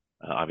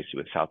 obviously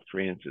with South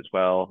Koreans as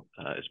well,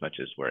 as much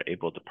as we're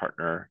able to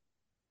partner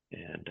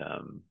and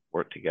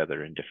work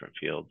together in different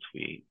fields,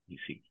 we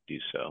seek to do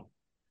so.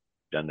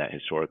 Done that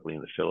historically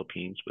in the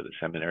Philippines with a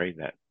seminary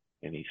that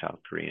many South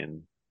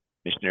Korean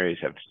missionaries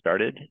have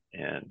started,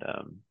 and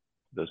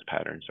those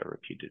patterns are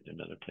repeated in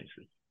other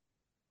places.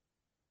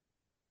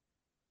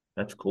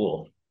 That's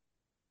cool.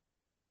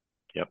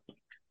 Yep.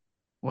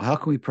 Well, how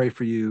can we pray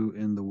for you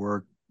in the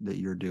work that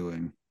you're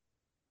doing?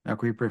 How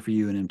can we pray for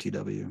you in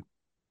MTW?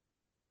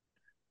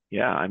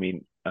 Yeah, I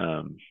mean,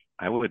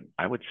 I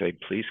would say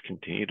please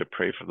continue to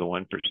pray for the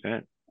 1%.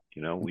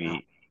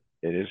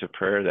 It is a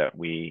prayer that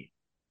we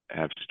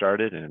have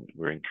started and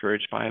we're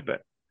encouraged by it,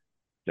 but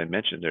as I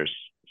mentioned,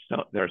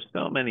 there are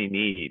so many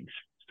needs,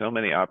 so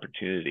many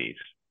opportunities,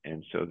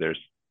 and so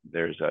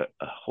there's a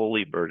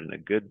holy burden, a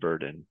good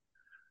burden,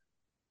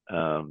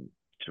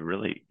 to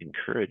really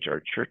encourage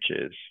our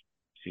churches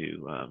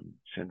to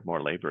send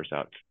more laborers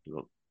out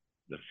to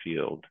the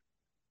field,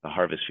 the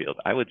harvest field.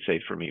 I would say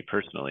for me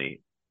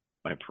personally,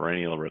 my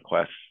perennial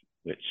requests,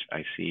 which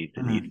I see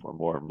the need for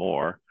more and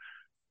more,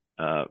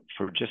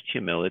 for just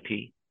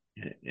humility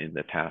in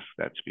the task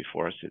that's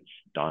before us. It's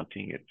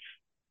daunting.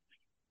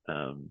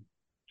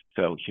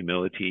 So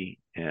humility,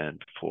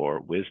 and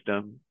for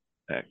wisdom,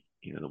 that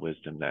the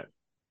wisdom that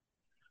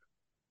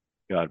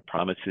God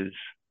promises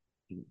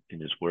in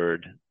His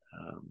Word,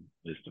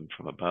 wisdom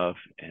from above,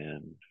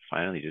 and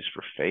finally just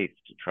for faith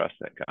to trust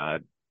that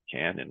God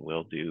can and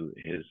will do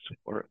His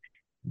work.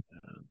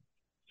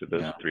 So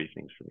those 3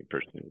 things for me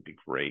personally would be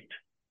great.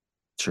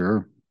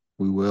 Sure,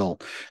 we will.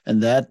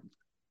 And that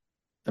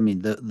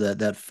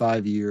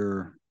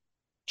 5-year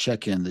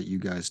check-in that you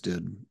guys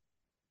did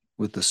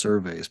with the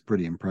survey is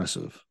pretty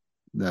impressive,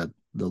 that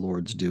the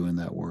Lord's doing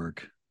that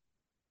work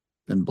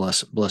and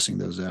blessing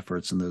those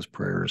efforts and those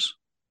prayers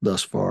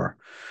thus far.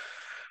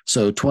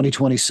 So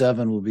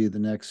 2027 will be the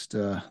next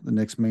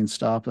main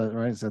stop,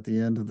 right? Is that the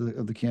end of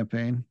the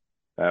campaign?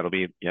 That'll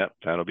be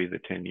the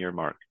 10-year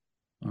mark.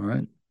 All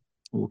right.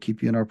 We'll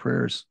keep you in our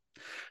prayers.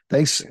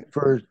 Thanks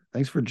for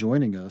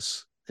joining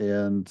us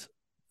and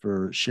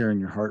for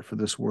sharing your heart for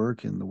this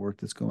work and the work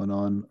that's going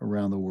on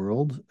around the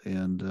world.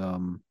 And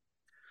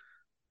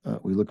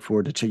we look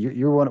forward to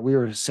you're one. We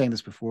were saying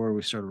this before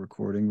we started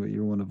recording, but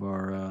you're one of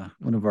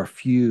our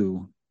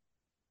few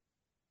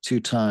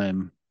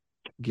 2-time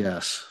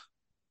guests.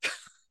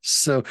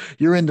 So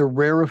you're into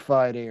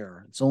rarefied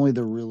air. It's only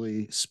the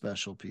really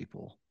special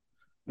people.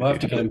 We'll have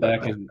to come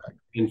back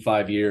in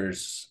 5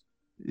 years.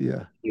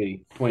 Yeah.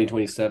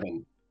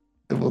 2027.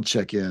 We'll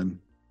check in.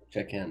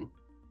 Check in.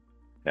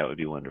 That would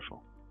be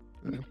wonderful.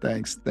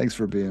 Thanks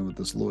for being with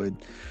us, Lloyd.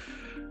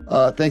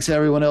 Thanks to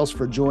everyone else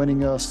for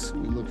joining us.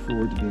 We look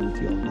forward to being with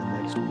you all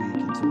again next week.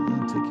 Until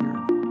then, take care.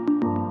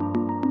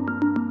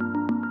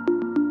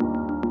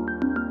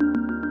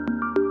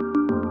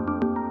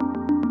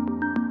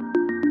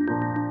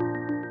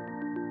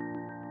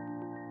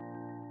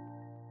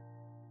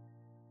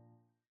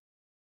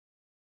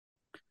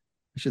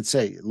 I should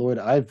say, Lloyd,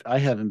 I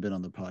haven't been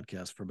on the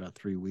podcast for about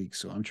 3 weeks,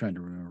 so I'm trying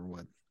to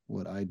remember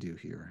what I do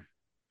here.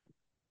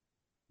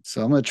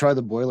 So I'm going to try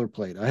the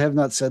boilerplate. I have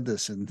not said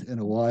this in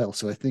a while,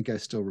 so I think I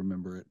still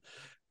remember it.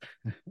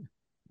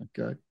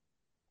 Okay.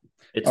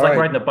 It's all like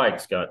riding a bike,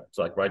 Scott. It's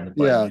like riding a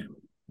bike. Yeah.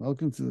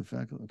 Welcome to the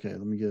faculty.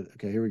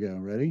 Okay, here we go.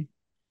 Ready?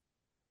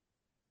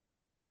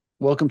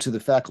 Welcome to the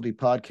Faculty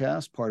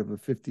Podcast, part of a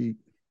 50.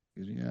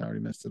 Yeah, I already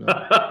messed it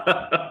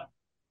up.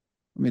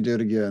 Let me do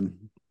it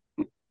again.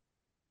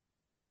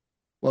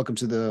 Welcome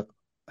to the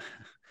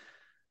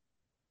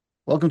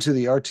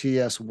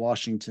RTS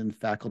Washington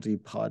Faculty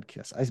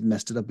Podcast. I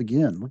messed it up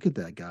again. Look at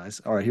that, guys.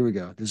 All right, here we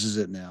go. This is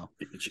it now.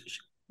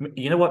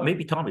 You know what?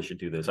 Maybe Tommy should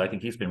do this. I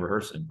think he's been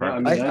rehearsing.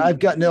 I've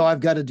got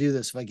to do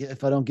this.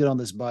 If I don't get on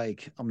this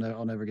bike,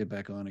 I'll never get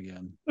back on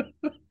again.